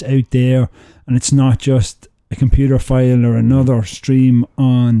where it's out there and it's not just a computer file or another stream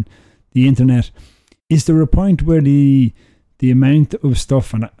on the internet? Is there a point where the amount of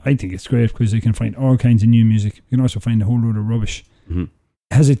stuff, and I think it's great because you can find all kinds of new music, you can also find a whole load of rubbish.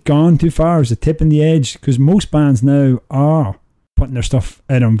 Has it gone too far? Is it tipping the edge? Because most bands now are putting their stuff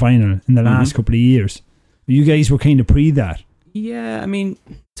out on vinyl in the last couple of years. You guys were kind of pre that. Yeah, I mean,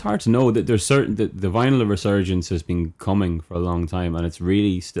 it's hard to know. That there's certain that the vinyl resurgence has been coming for a long time, and it's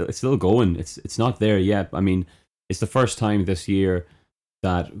really still going. It's not there yet. I mean, it's the first time this year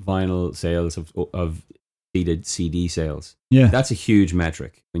that vinyl sales have exceeded CD sales. Yeah, that's a huge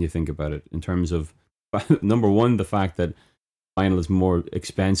metric when you think about it. In terms of number one, the fact that vinyl is more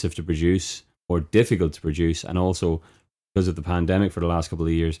expensive to produce, more difficult to produce, and also because of the pandemic for the last couple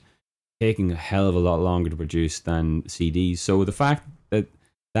of years, taking a hell of a lot longer to produce than CDs. So the fact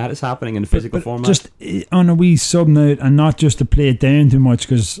that is happening in a physical format, just on a wee sub note, and not just to play it down too much,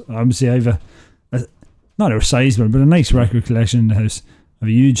 because obviously I've a not a sizable but a nice record collection in the house, have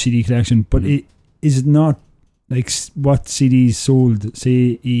a huge CD collection, but is it not like what CDs sold,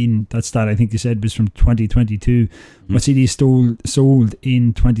 say in that stat I think you said was from 2022, what CDs sold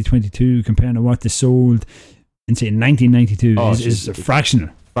in 2022 compared to what they sold in say 1992 is fractional.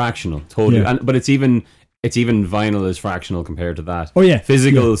 Fractional, totally. Yeah. But it's even vinyl is fractional compared to that. Oh yeah,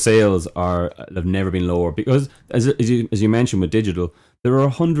 physical sales have never been lower because as you mentioned with digital, there are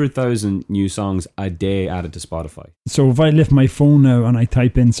 100,000 new songs a day added to Spotify. So if I lift my phone now and I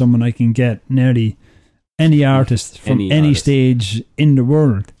type in someone, I can get nearly any artist from any stage in the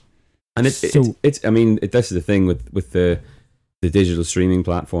world. And it's I mean, this is the thing with the digital streaming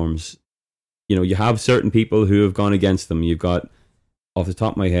platforms. You know, you have certain people who have gone against them. You've got, off the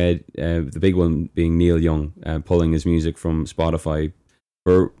top of my head, the big one being Neil Young, pulling his music from Spotify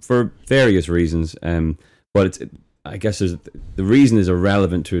for various reasons. But I guess the reason is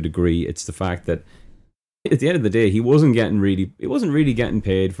irrelevant to a degree. It's the fact that at the end of the day, he wasn't really getting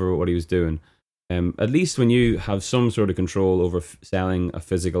paid for what he was doing. At least when you have some sort of control over selling a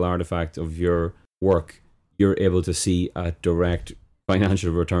physical artifact of your work, you're able to see a direct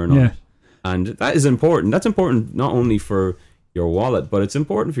financial return on it. And that is important. That's important not only for your wallet, but it's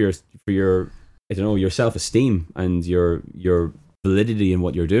important for your I don't know, your self-esteem and your validity in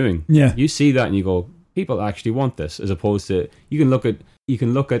what you're doing. Yeah. You see that and you go, people actually want this, as opposed to you can look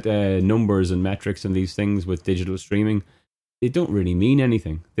at numbers and metrics and these things with digital streaming. They don't really mean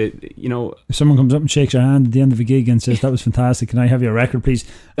anything. If someone comes up and shakes your hand at the end of a gig and says, "That was fantastic, can I have your record, please?"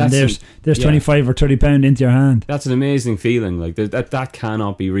 And there's £25 or £30 into your hand. That's an amazing feeling. Like that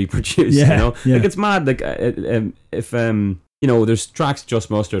cannot be reproduced. Yeah, you know, yeah. like it's mad. Like if there's tracks Just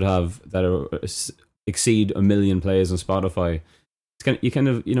Mustard have that exceed 1 million plays on Spotify.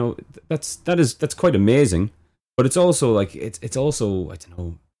 That's quite amazing. But it's also like it's also, I don't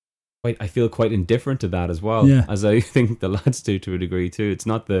know, I feel quite indifferent to that as well, as I think the lads do to a degree too. It's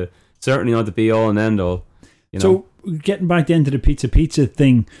certainly not the be all and end all. So getting back then to the Pizza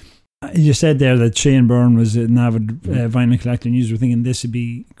thing, you said there that Shane Byrne was an avid vinyl collector, and you were thinking this would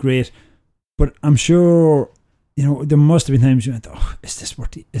be great. But I'm sure, there must have been times you went, "Oh, is this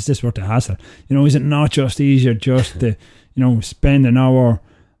worth the hassle? Is it not just easier just to, spend an hour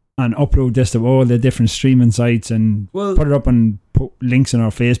and upload this to all the different streaming sites and put it up and put links on our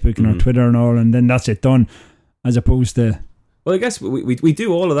Facebook and our Twitter and all, and then that's it done," as opposed to... Well, I guess we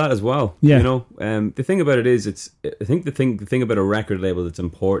do all of that as well. Yeah. The thing about it is, I think the thing about a record label that's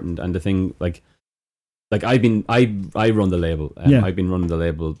important, and the thing like I run the label. I've been running the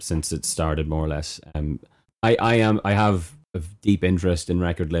label since it started, more or less. I have a deep interest in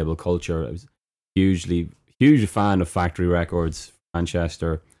record label culture. I was huge fan of Factory Records,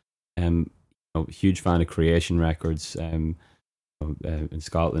 Manchester. Huge fan of Creation Records in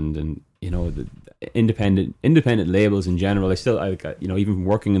Scotland, and the independent labels in general. Even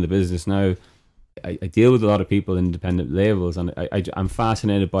working in the business now, I deal with a lot of people in independent labels, and I'm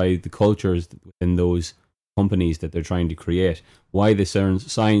fascinated by the cultures within those companies that they're trying to create. Why they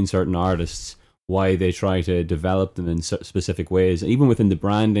sign certain artists, why they try to develop them in specific ways, even within the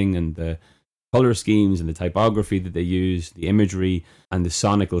branding and the color schemes and the typography that they use, the imagery and the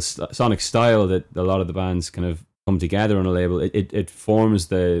sonic style that a lot of the bands kind of come together on a label. It forms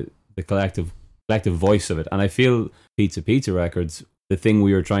the collective voice of it. And I feel Pizza Records, the thing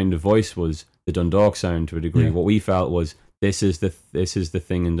we were trying to voice was the Dundalk sound to a degree. What we felt was this is the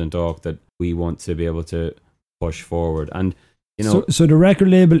thing in Dundalk that we want to be able to push forward. And so the record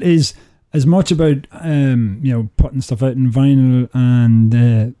label is as much about putting stuff out in vinyl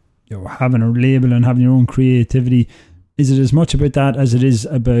and having a label and having your own creativity. Is it as much about that as it is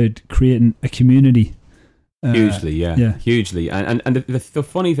about creating a community? Hugely, hugely. And the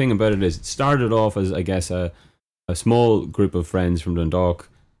funny thing about it is, it started off as, I guess, a small group of friends from Dundalk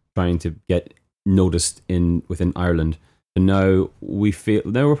trying to get noticed within Ireland, and now we're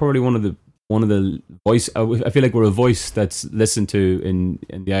probably one of the voice. I feel like we're a voice that's listened to in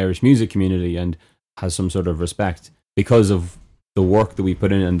the Irish music community and has some sort of respect because of the work that we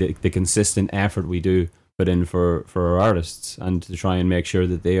put in and the consistent effort we do put in for our artists, and to try and make sure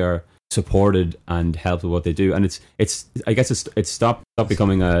that they are supported and helped with what they do. And it's stopped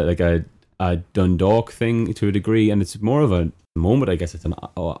becoming a Dundalk thing to a degree, and it's more of a moment. I guess it's an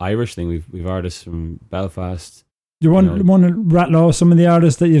Irish thing. We've artists from Belfast. You want to rattle off some of the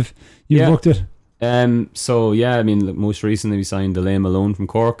artists that you've worked with? Most recently we signed Elaine Malone from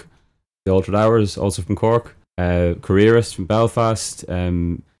Cork, The Altered Hours also from Cork, Careerist from Belfast,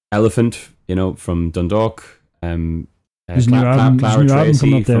 Elephant, from Dundalk, There's a new album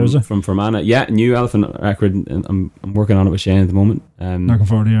coming up there, is it? From Fermanagh. Yeah, new Elephant record, and I'm working on it with Shane at the moment. Looking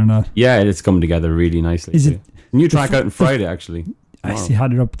forward to hearing that. Yeah, it's coming together really nicely. Is it new track out on Friday, actually? I actually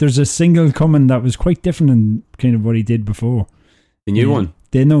had it up. There's a single coming that was quite different than kind of what he did before. The new one.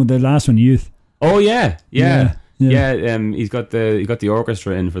 The last one, Youth. Oh yeah. He's got the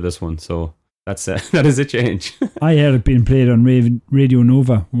orchestra in for this one, so that's that is a change. I heard it being played on Radio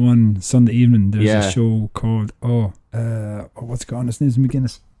Nova one Sunday evening. There's a show called what's it called? His name's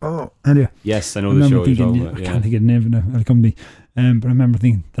McGuinness. Oh, anyway. Yes, I know the show you're talking about. I can't think of the name of it. It'll come to me. But I remember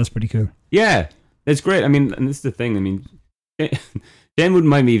thinking that's pretty cool. Yeah, it's great. I mean, and this is the thing. I mean, Shane wouldn't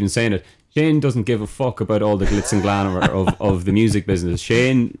mind me even saying it. Shane doesn't give a fuck about all the glitz and glamour of the music business.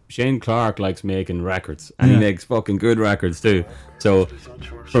 Shane Clark likes making records, and he makes fucking good records too. So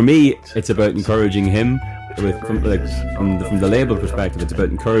for me, it's about encouraging him. From the label perspective, it's about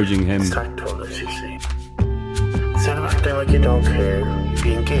encouraging him. Instead of acting like you don't care,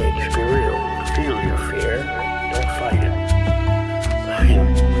 be engaged, be real, feel your fear, don't fight it. I mean,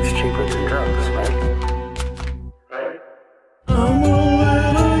 it's cheaper than drugs, right? I'm a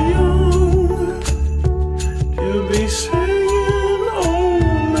little young to be singing old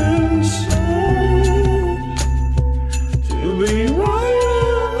men's songs, to be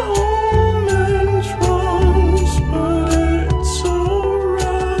righting old men's wrongs, but it's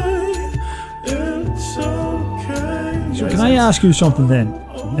alright, it's okay. So can I ask you something then?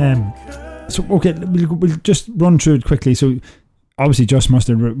 We'll just run through it quickly. So obviously Just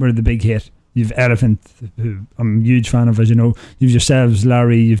Mustard were the big hit. You've Elephant, who I'm a huge fan of, as you know. You've yourselves,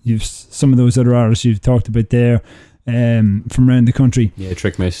 Larry. You've some of those other artists you've talked about there from around the country. Yeah,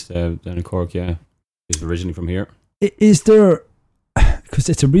 Trick Mist down in Cork. Yeah, he's originally from here. Is there? Because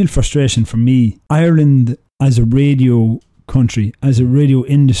it's a real frustration for me. Ireland as a radio country, as a radio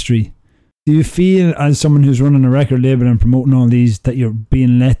industry. Do you feel, as someone who's running a record label and promoting all these, that you're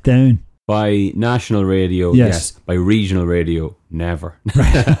being let down? By national radio, yes. By regional radio, never.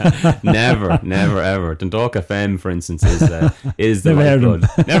 never, ever. Dundalk FM, for instance, is the lifeblood.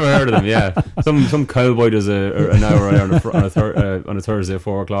 Never heard of them, yeah. Some cowboy does an hour on a Thursday at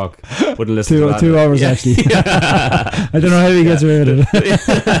 4 o'clock. Wouldn't listen to that. 2 hours, actually. I don't know how he gets away with it.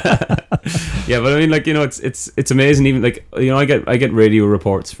 Yeah, but I mean, like, you know, it's amazing. Even, like, you know, I get radio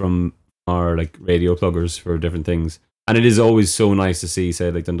reports from our, like, radio pluggers for different things. And it is always so nice to see, say,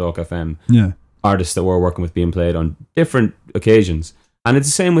 like Dundalk FM, artists that we're working with being played on different occasions. And it's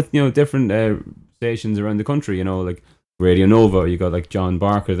the same with, you know, different stations around the country, you know, like Radio Nova. You got like John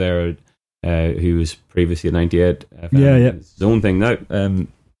Barker there, who was previously at 98 FM. It's his own thing now.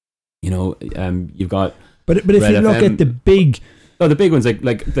 You've got. But if Red you look FM, at the big. Oh, the big ones like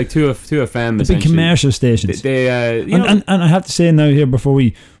 2FM. The big commercial stations. And I have to say now here before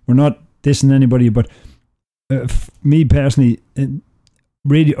we're not dissing anybody, but. Me personally,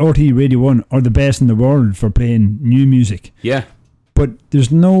 RT Radio 1 are the best in the world for playing new music. Yeah. But there's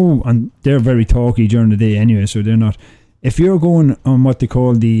no, and they're very talky during the day anyway, so they're not. If you're going on what they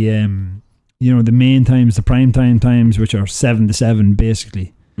call the, the main times, the prime time times, which are 7 to 7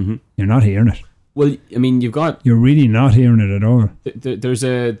 basically, you're not hearing it. Well, I mean, you're really not hearing it at all. There's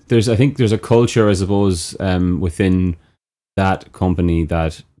a culture, I suppose, within that company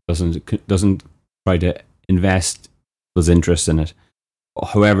that doesn't try to invest people's interest in it.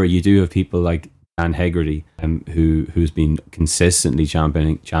 However, you do have people like Dan Hegarty, who's been consistently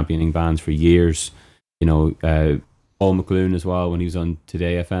championing bands for years. You know, Paul McClune as well when he was on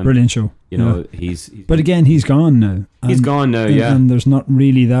Today FM. Brilliant show. You know, he's again, he's gone now. And there's not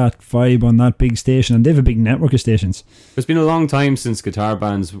really that vibe on that big station, and they have a big network of stations. It's been a long time since guitar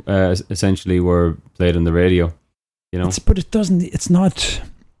bands essentially were played on the radio. You know, but it doesn't. It's not.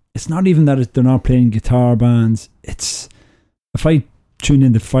 It's not even that they're not playing guitar bands. It's if I tune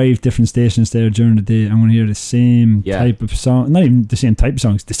into 5 different stations there during the day, I'm going to hear the same type of song. Not even the same type of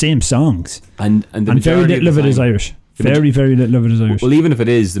songs, the same songs. And very little of it is Irish. Very little of it is Irish. Well, even if it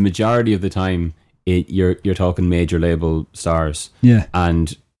is, the majority of the time, you're talking major label stars. Yeah.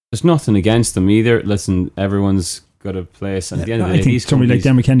 And there's nothing against them either. Listen, everyone's got a place. And at the end of the day, I think somebody like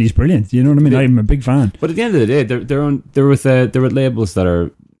Dan McKenny is brilliant. You know what I mean? I'm a big fan. But at the end of the day, they're with labels that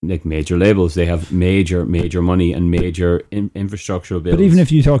are like major labels. They have major money and major infrastructural bills. But even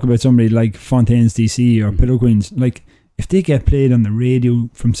if you talk about somebody like Fontaine's DC or Pillow Queens, like if they get played on the radio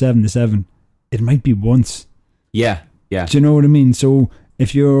from 7 to 7, it might be once. Yeah. Do you know what I mean? So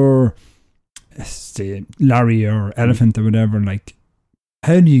if you're say Larry or Elephant or whatever, like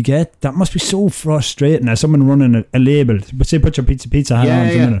how do you get that? Must be so frustrating as someone running a label. But say put your Pizza hat on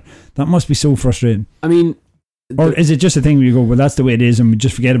for a minute. That must be so frustrating. I mean, or is it just a thing where you go, well, that's the way it is, and we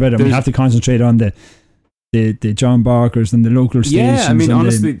just forget about it? We have to concentrate on the John Barkers and the local stations. Yeah, I mean,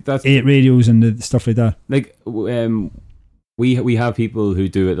 honestly, that's 8 radios and the stuff like that. Like when we have people who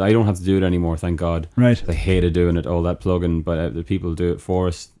do it. I don't have to do it anymore, thank God. Right. I hated doing it, all that plugging, but the people do it for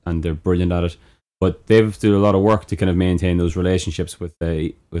us, and they're brilliant at it. But they've done a lot of work to kind of maintain those relationships with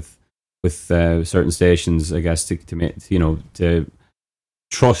certain stations, I guess, to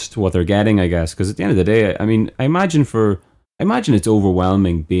trust what they're getting, I guess. Because at the end of the day, I mean, I imagine it's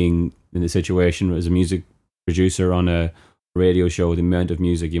overwhelming being in the situation as a music producer on a radio show. The amount of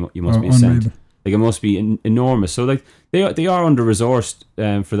music you must be sent, like, it must be enormous. So like they are under resourced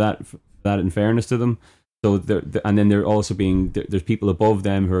for that. In fairness to them. So and then they're also there's people above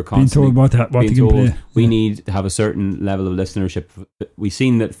them who are constantly being told what they can play. We need to have a certain level of listenership. We've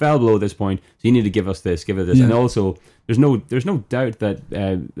seen that fell below this point, so you need to give us this, and also there's no doubt that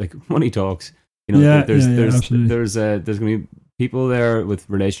like money talks. You know, there's going to be people there with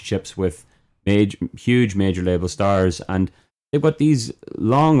relationships with huge major label stars, and they've got these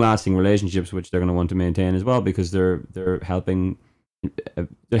long lasting relationships which they're going to want to maintain as well, because they're helping.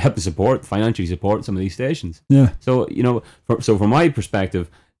 They financially support some of these stations. Yeah. So from my perspective,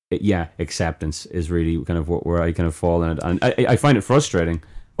 acceptance is really kind of where I kind of fall in it, and I find it frustrating.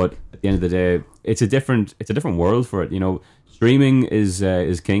 But at the end of the day, it's a different world for it. You know, streaming is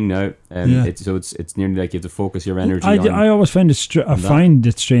king now, and it's nearly like you have to focus your energy. I always find it. I find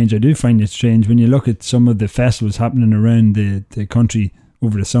it strange. I do find it strange when you look at some of the festivals happening around the country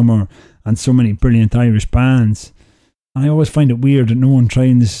over the summer, and so many brilliant Irish bands. I always find it weird that no one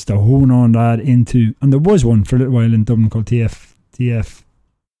trying this to hone on that into, and there was one for a little while in Dublin called TFXM,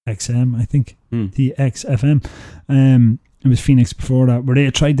 I think, TXFM. It was Phoenix before that, where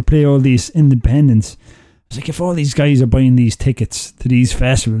they tried to play all these independents. It's like, if all these guys are buying these tickets to these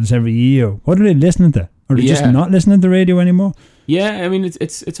festivals every year, what are they listening to? Are they just not listening to the radio anymore? Yeah, I mean,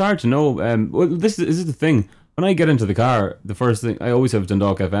 it's hard to know. Well, this is the thing. When I get into the car, the first thing I always have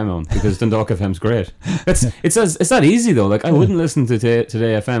Dundalk FM on, because Dundalk FM's great. It's that easy though. Like, I wouldn't listen to Today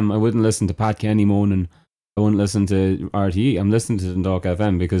FM. I wouldn't listen to Pat Kenny moaning. I wouldn't listen to RTE. I'm listening to Dundalk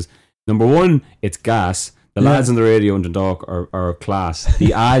FM because, number one, it's gas. The lads on the radio in Dundalk are class.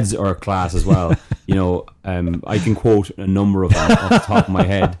 The ads are class as well. You know, I can quote a number of them off the top of my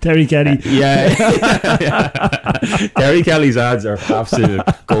head. Terry Kelly. Terry Kelly's ads are absolute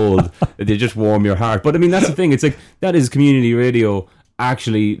gold. They just warm your heart. But I mean, that's the thing. It's like, that is community radio.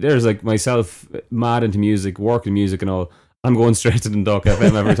 Actually, there's like myself, mad into music, working music and all. I'm going straight to Dundalk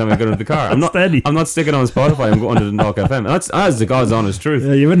FM every time I get into the car. I'm not sticking on Spotify. I'm going to Dundalk FM. And that's the God's honest truth.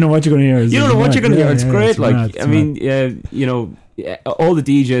 Yeah, you wouldn't know what you're going to hear. You don't know what you're going to hear. It's great. I mean, you know, all the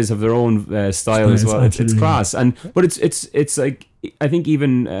DJs have their own style as well. It's class. But it's like, I think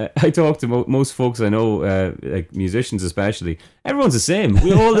even I talk to most folks I know, like musicians especially. Everyone's the same.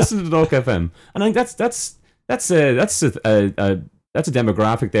 We all listen to Dundalk FM, and I think that's a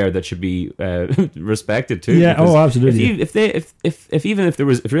demographic there that should be respected too. Yeah, absolutely. If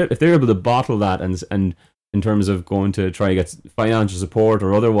they're able to bottle that and in terms of going to try to get financial support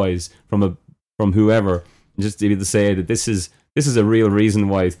or otherwise from whoever, just to be able to say that this is a real reason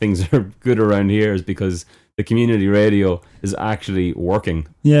why things are good around here, is because the community radio is actually working.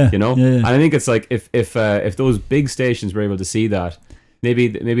 Yeah, you know. Yeah. And I think it's like if those big stations were able to see that, maybe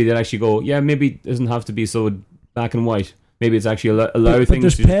they'd actually go, yeah, maybe it doesn't have to be so black and white. Maybe it's actually allow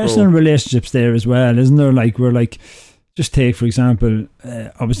things. But there's personal relationships there as well, isn't there? Like, we're like, just take for example,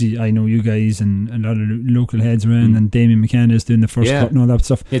 obviously I know you guys and a lot of local heads around, and Damien McKenna is doing the first cut and all that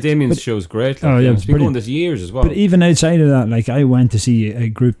stuff. Yeah, Damien's show's great. Like, it's been going this years as well. But even outside of that, like, I went to see a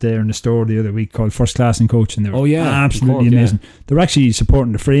group there in the store the other week called First Class and Coach, and they were absolutely amazing. They're actually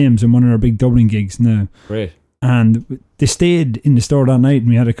supporting the Frames in one of our big Dublin gigs now. Great. And they stayed in the store that night, and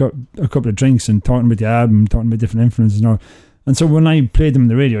we had a couple of drinks and talking about the album, talking about different influences and all. And so when I played them on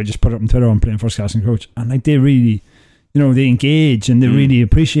the radio, I just put it up on Twitter and playing First Class and Coach, and like, they really, you know, they engage and they really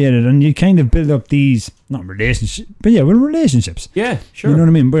appreciate it, and you kind of build up these, not relationships, but relationships. Yeah, sure. You know what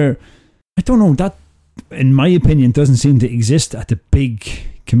I mean? Where, I don't know, that, in my opinion, doesn't seem to exist at the big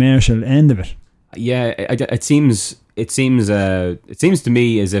commercial end of it. Yeah, it seems to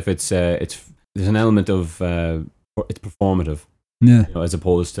me as if there's an element of it's performative, you know, as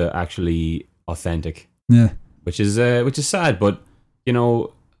opposed to actually authentic. Yeah, which is sad, but you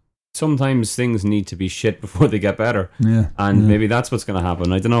know, sometimes things need to be shit before they get better. Yeah, and maybe that's what's going to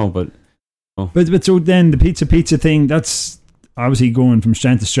happen. I don't know, but but so then the pizza thing, that's obviously going from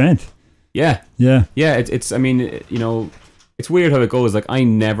strength to strength. Yeah. It's I mean, you know, it's weird how it goes. Like, I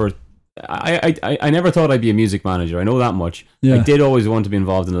never thought I'd be a music manager. I know that much. Yeah. I did always want to be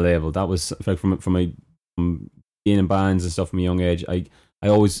involved in a label. That was like from being in bands and stuff from a young age.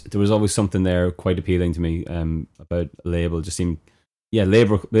 There was always something there quite appealing to me about a label. It just seemed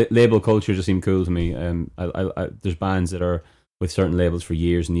label culture just seemed cool to me. There's bands that are with certain labels for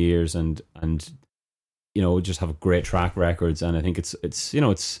years and years, and just have great track records, and I think it's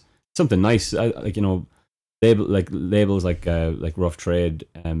something nice. Labels like Rough Trade,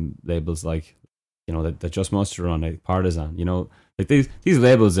 labels like that Just Mustard on, like Partisan. Like these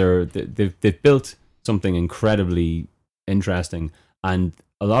labels they've built something incredibly interesting, and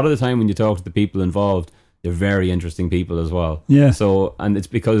a lot of the time when you talk to the people involved, they're very interesting people as well. Yeah. So, and it's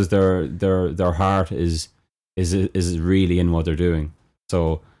because their heart is really in what they're doing.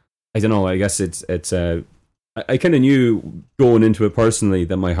 So, I don't know. I guess it's I kind of knew going into it personally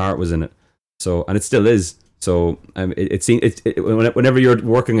that my heart was in it. So, and it still is. So, whenever you're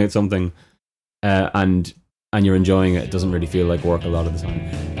working at something, and you're enjoying it, it doesn't really feel like work a lot of the time.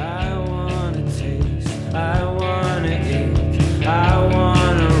 I wanna taste, I wanna eat, I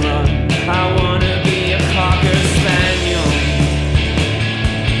wanna run, I wanna be a cocker spaniel.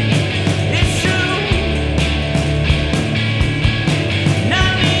 It's true,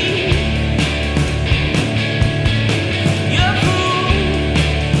 not me. You're cool,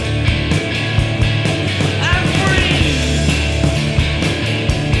 I'm free.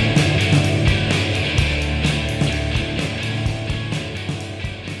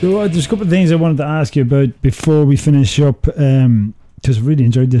 So there's a couple of things I wanted to ask you about before we finish up. Just really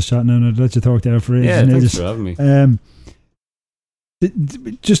enjoyed this chat now, and I'd let you talk there for ages. Yeah, thanks for having me.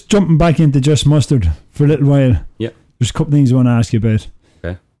 Just jumping back into Just Mustard for a little while. Yeah. There's a couple of things I want to ask you about.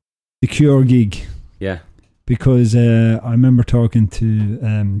 Okay. The Cure gig. Yeah. Because I remember talking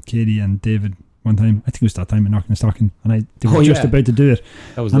to Katie and David one time. I think it was that time in Knocknastocking, and they were just about to do it.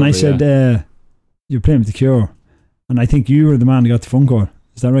 That was and lovely, I said, you're playing with The Cure, and I think you were the man who got the phone call.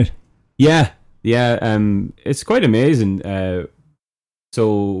 Is that right? Yeah. It's quite amazing.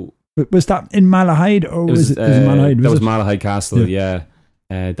 So Was that in Malahide, or was it Malahide? That was Malahide Castle. Yeah.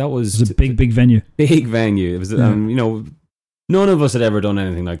 That was. It was a big venue. Big venue. It was. None of us had ever done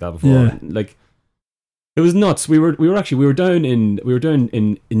anything like that before. Yeah. Like, it was nuts. We were down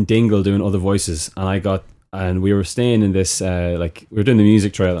in Dingle doing Other Voices, and we were staying in this we were doing the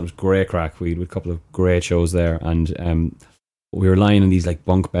music trail. It was great crack. We had a couple of great shows there, and we were lying in these like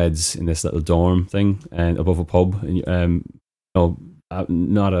bunk beds in this little dorm thing and above a pub, and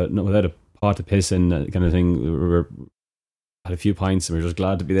not without a pot to piss in, kind of thing. We had a few pints and we were just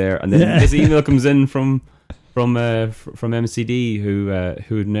glad to be there. And then this email comes in from MCD, who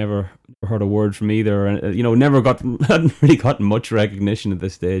had never heard a word from either, and hadn't really gotten much recognition at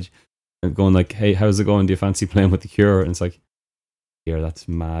this stage. And going like, "Hey, how's it going? Do you fancy playing with The Cure?" And it's like, "Yeah, that's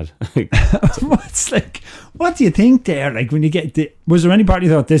mad." What do you think there? Like, when you get was there any part you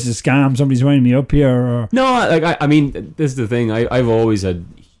thought, this is a scam, somebody's winding me up here? Or? No, I mean, this is the thing. I've always had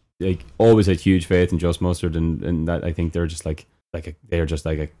huge faith in Just Mustard, and that I think they're just like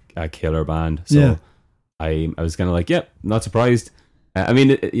a killer band. So yeah. I was kind of like, yeah, not surprised. I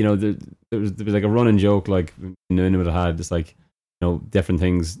mean, there was like a running joke, like Noonan would have had, just like, different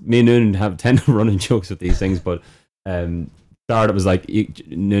things. Me and Noonan have tend to running jokes with these things, but it was like,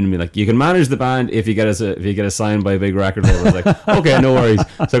 Noonan be like, you can manage the band if you get us signed by a big record label. I was like, okay, no worries.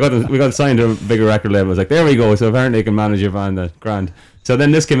 So we got signed to a bigger record label. I was like, there we go. So apparently you can manage your band. That grand. So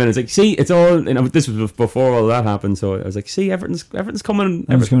then this came in. It's like, see, it's all. This was before all that happened. So I was like, see, everything's coming.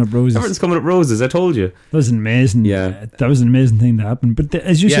 Everything's coming up roses. Everything's coming up roses. I told you. That was amazing. Yeah, that was an amazing thing to happen. But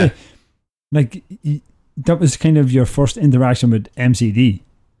as you say, like, that was kind of your first interaction with MCD.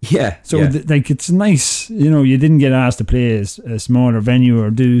 Yeah. So it's nice, you didn't get asked to play a smaller venue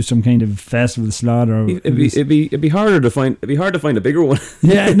or do some kind of festival slot, or it'd be harder to find. It'd be hard to find a bigger one.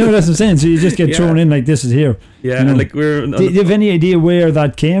 Yeah, no, that's what I'm saying. So you just get thrown in like, this is here. Yeah, and like do you have any idea where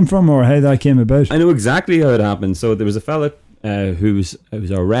that came from or how that came about? I know exactly how it happened. So there was a fella who was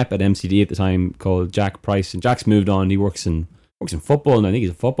our rep at MCD at the time called Jack Price, and Jack's moved on. He works in football, and I think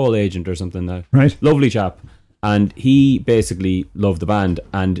he's a football agent or something now. Right, lovely chap. And he basically loved the band,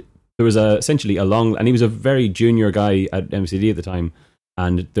 and there was essentially and he was a very junior guy at MCD at the time,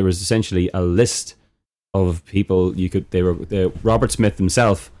 and there was essentially a list of people they were Robert Smith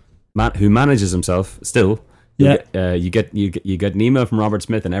himself, who manages himself still. Yeah. You get an email from Robert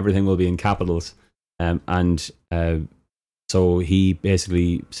Smith, and everything will be in capitals. So he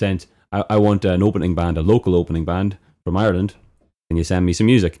basically sent, I want a local opening band from Ireland. Can you send me some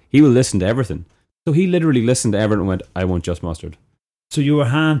music? He will listen to everything. So he literally listened to everything and went, I want Just Mustard. So you were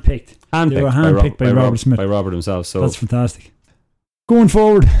handpicked. They were handpicked by Robert Smith. By Robert himself. So that's fantastic. Going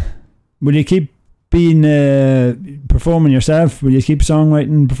forward, will you keep being performing yourself? Will you keep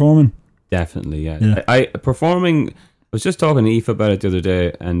songwriting, performing? Definitely, yeah. I performing. I was just talking to Aoife about it the other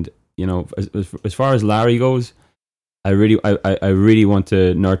day, and as far as Larry goes, I really want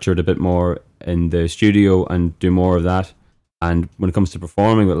to nurture it a bit more in the studio and do more of that. And when it comes to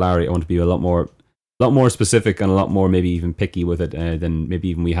performing with Larry, I want to be a lot more specific and a lot more maybe even picky with it than maybe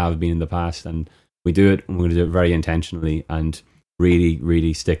even we have been in the past. And we do it, and we're going to do it very intentionally and really,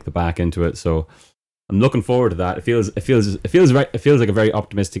 really stick the back into it. So I'm looking forward to that. It feels like a very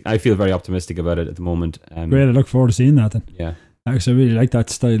optimistic. I feel very optimistic about it at the moment. Great, I look forward to seeing that then. Yeah, actually, I really like that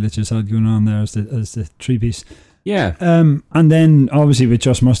style that you had going on there as the 3-piece. Yeah. And then obviously with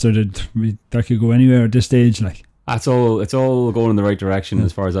Just Mustard, that could go anywhere at this stage. Like it's all going in the right direction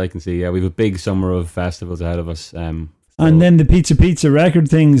as far as I can see. Yeah, we have a big summer of festivals ahead of us. And then the Pizza record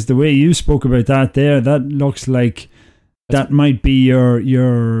things, the way you spoke about that there, that looks like that might be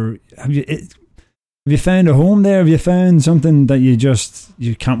your. Have you found a home there? Have you found something that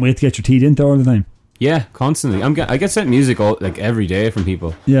you can't wait to get your teeth into all the time? Yeah, constantly. I get sent music every day from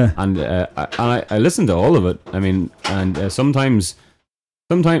people. Yeah, and I listen to all of it. I mean, and sometimes,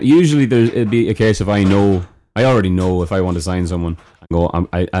 usually it'd be a case of I already know if I want to sign someone.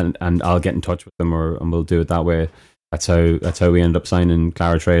 And I'll get in touch with them, and we'll do it that way. That's how we ended up signing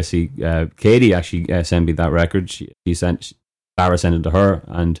Clara Tracy. Katie actually sent me that record. Clara sent it to her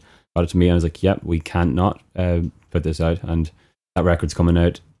and got it to me. And I was like, "Yep, we can't not put this out." And that record's coming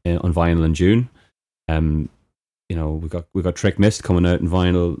out on vinyl in June. We got Trick Mist coming out in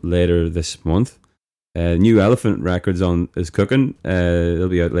vinyl later this month. New Elephant Records is cooking. It'll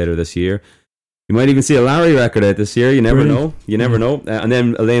be out later this year. You might even see a Larry record out this year. You never know. You never know. And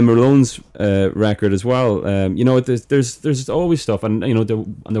then Elaine Malone's record as well. There's always stuff, and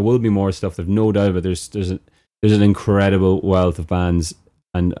there will be more stuff. There's no doubt. But there's an incredible wealth of bands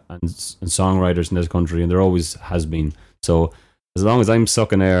and songwriters in this country, and there always has been. So as long as I'm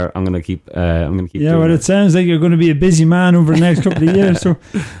sucking air, I'm gonna keep. Yeah, well, it sounds like you're going to be a busy man over the next couple of years. So,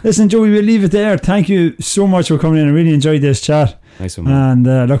 listen, Joey, we'll leave it there. Thank you so much for coming in. I really enjoyed this chat. Nice one, man.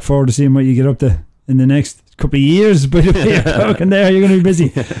 And look forward to seeing what you get up to in the next couple of years. But if you're talking there, you're going to be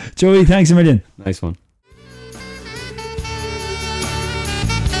busy. Joey, thanks a million. Nice one.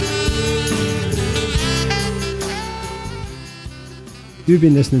 You've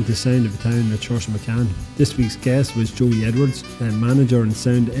been listening to Sound of a Town with Shawsha McCann. This week's guest was Joey Edwards, manager and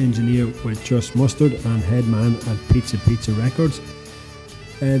sound engineer with Just Mustard and head man at Pizza Pizza Records.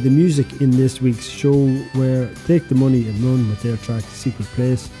 The music in this week's show were Take the Money and Run with their track Secret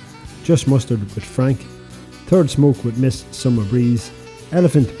Place, Just Mustard with Frank, Third Smoke with Miss Summer Breeze,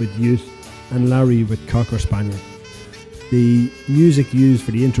 Elephant with Youth, and Larry with Cocker Spaniel. The music used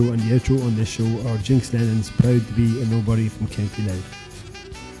for the intro and the outro on this show are Jinx Lennon's Proud to Be a Nobody from County Louth.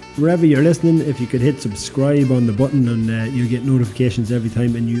 Wherever you're listening, if you could hit subscribe on the button, and you'll get notifications every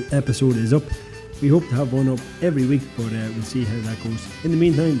time a new episode is up. We hope to have one up every week, but we'll see how that goes. In the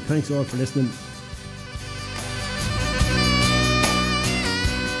meantime, thanks all for listening.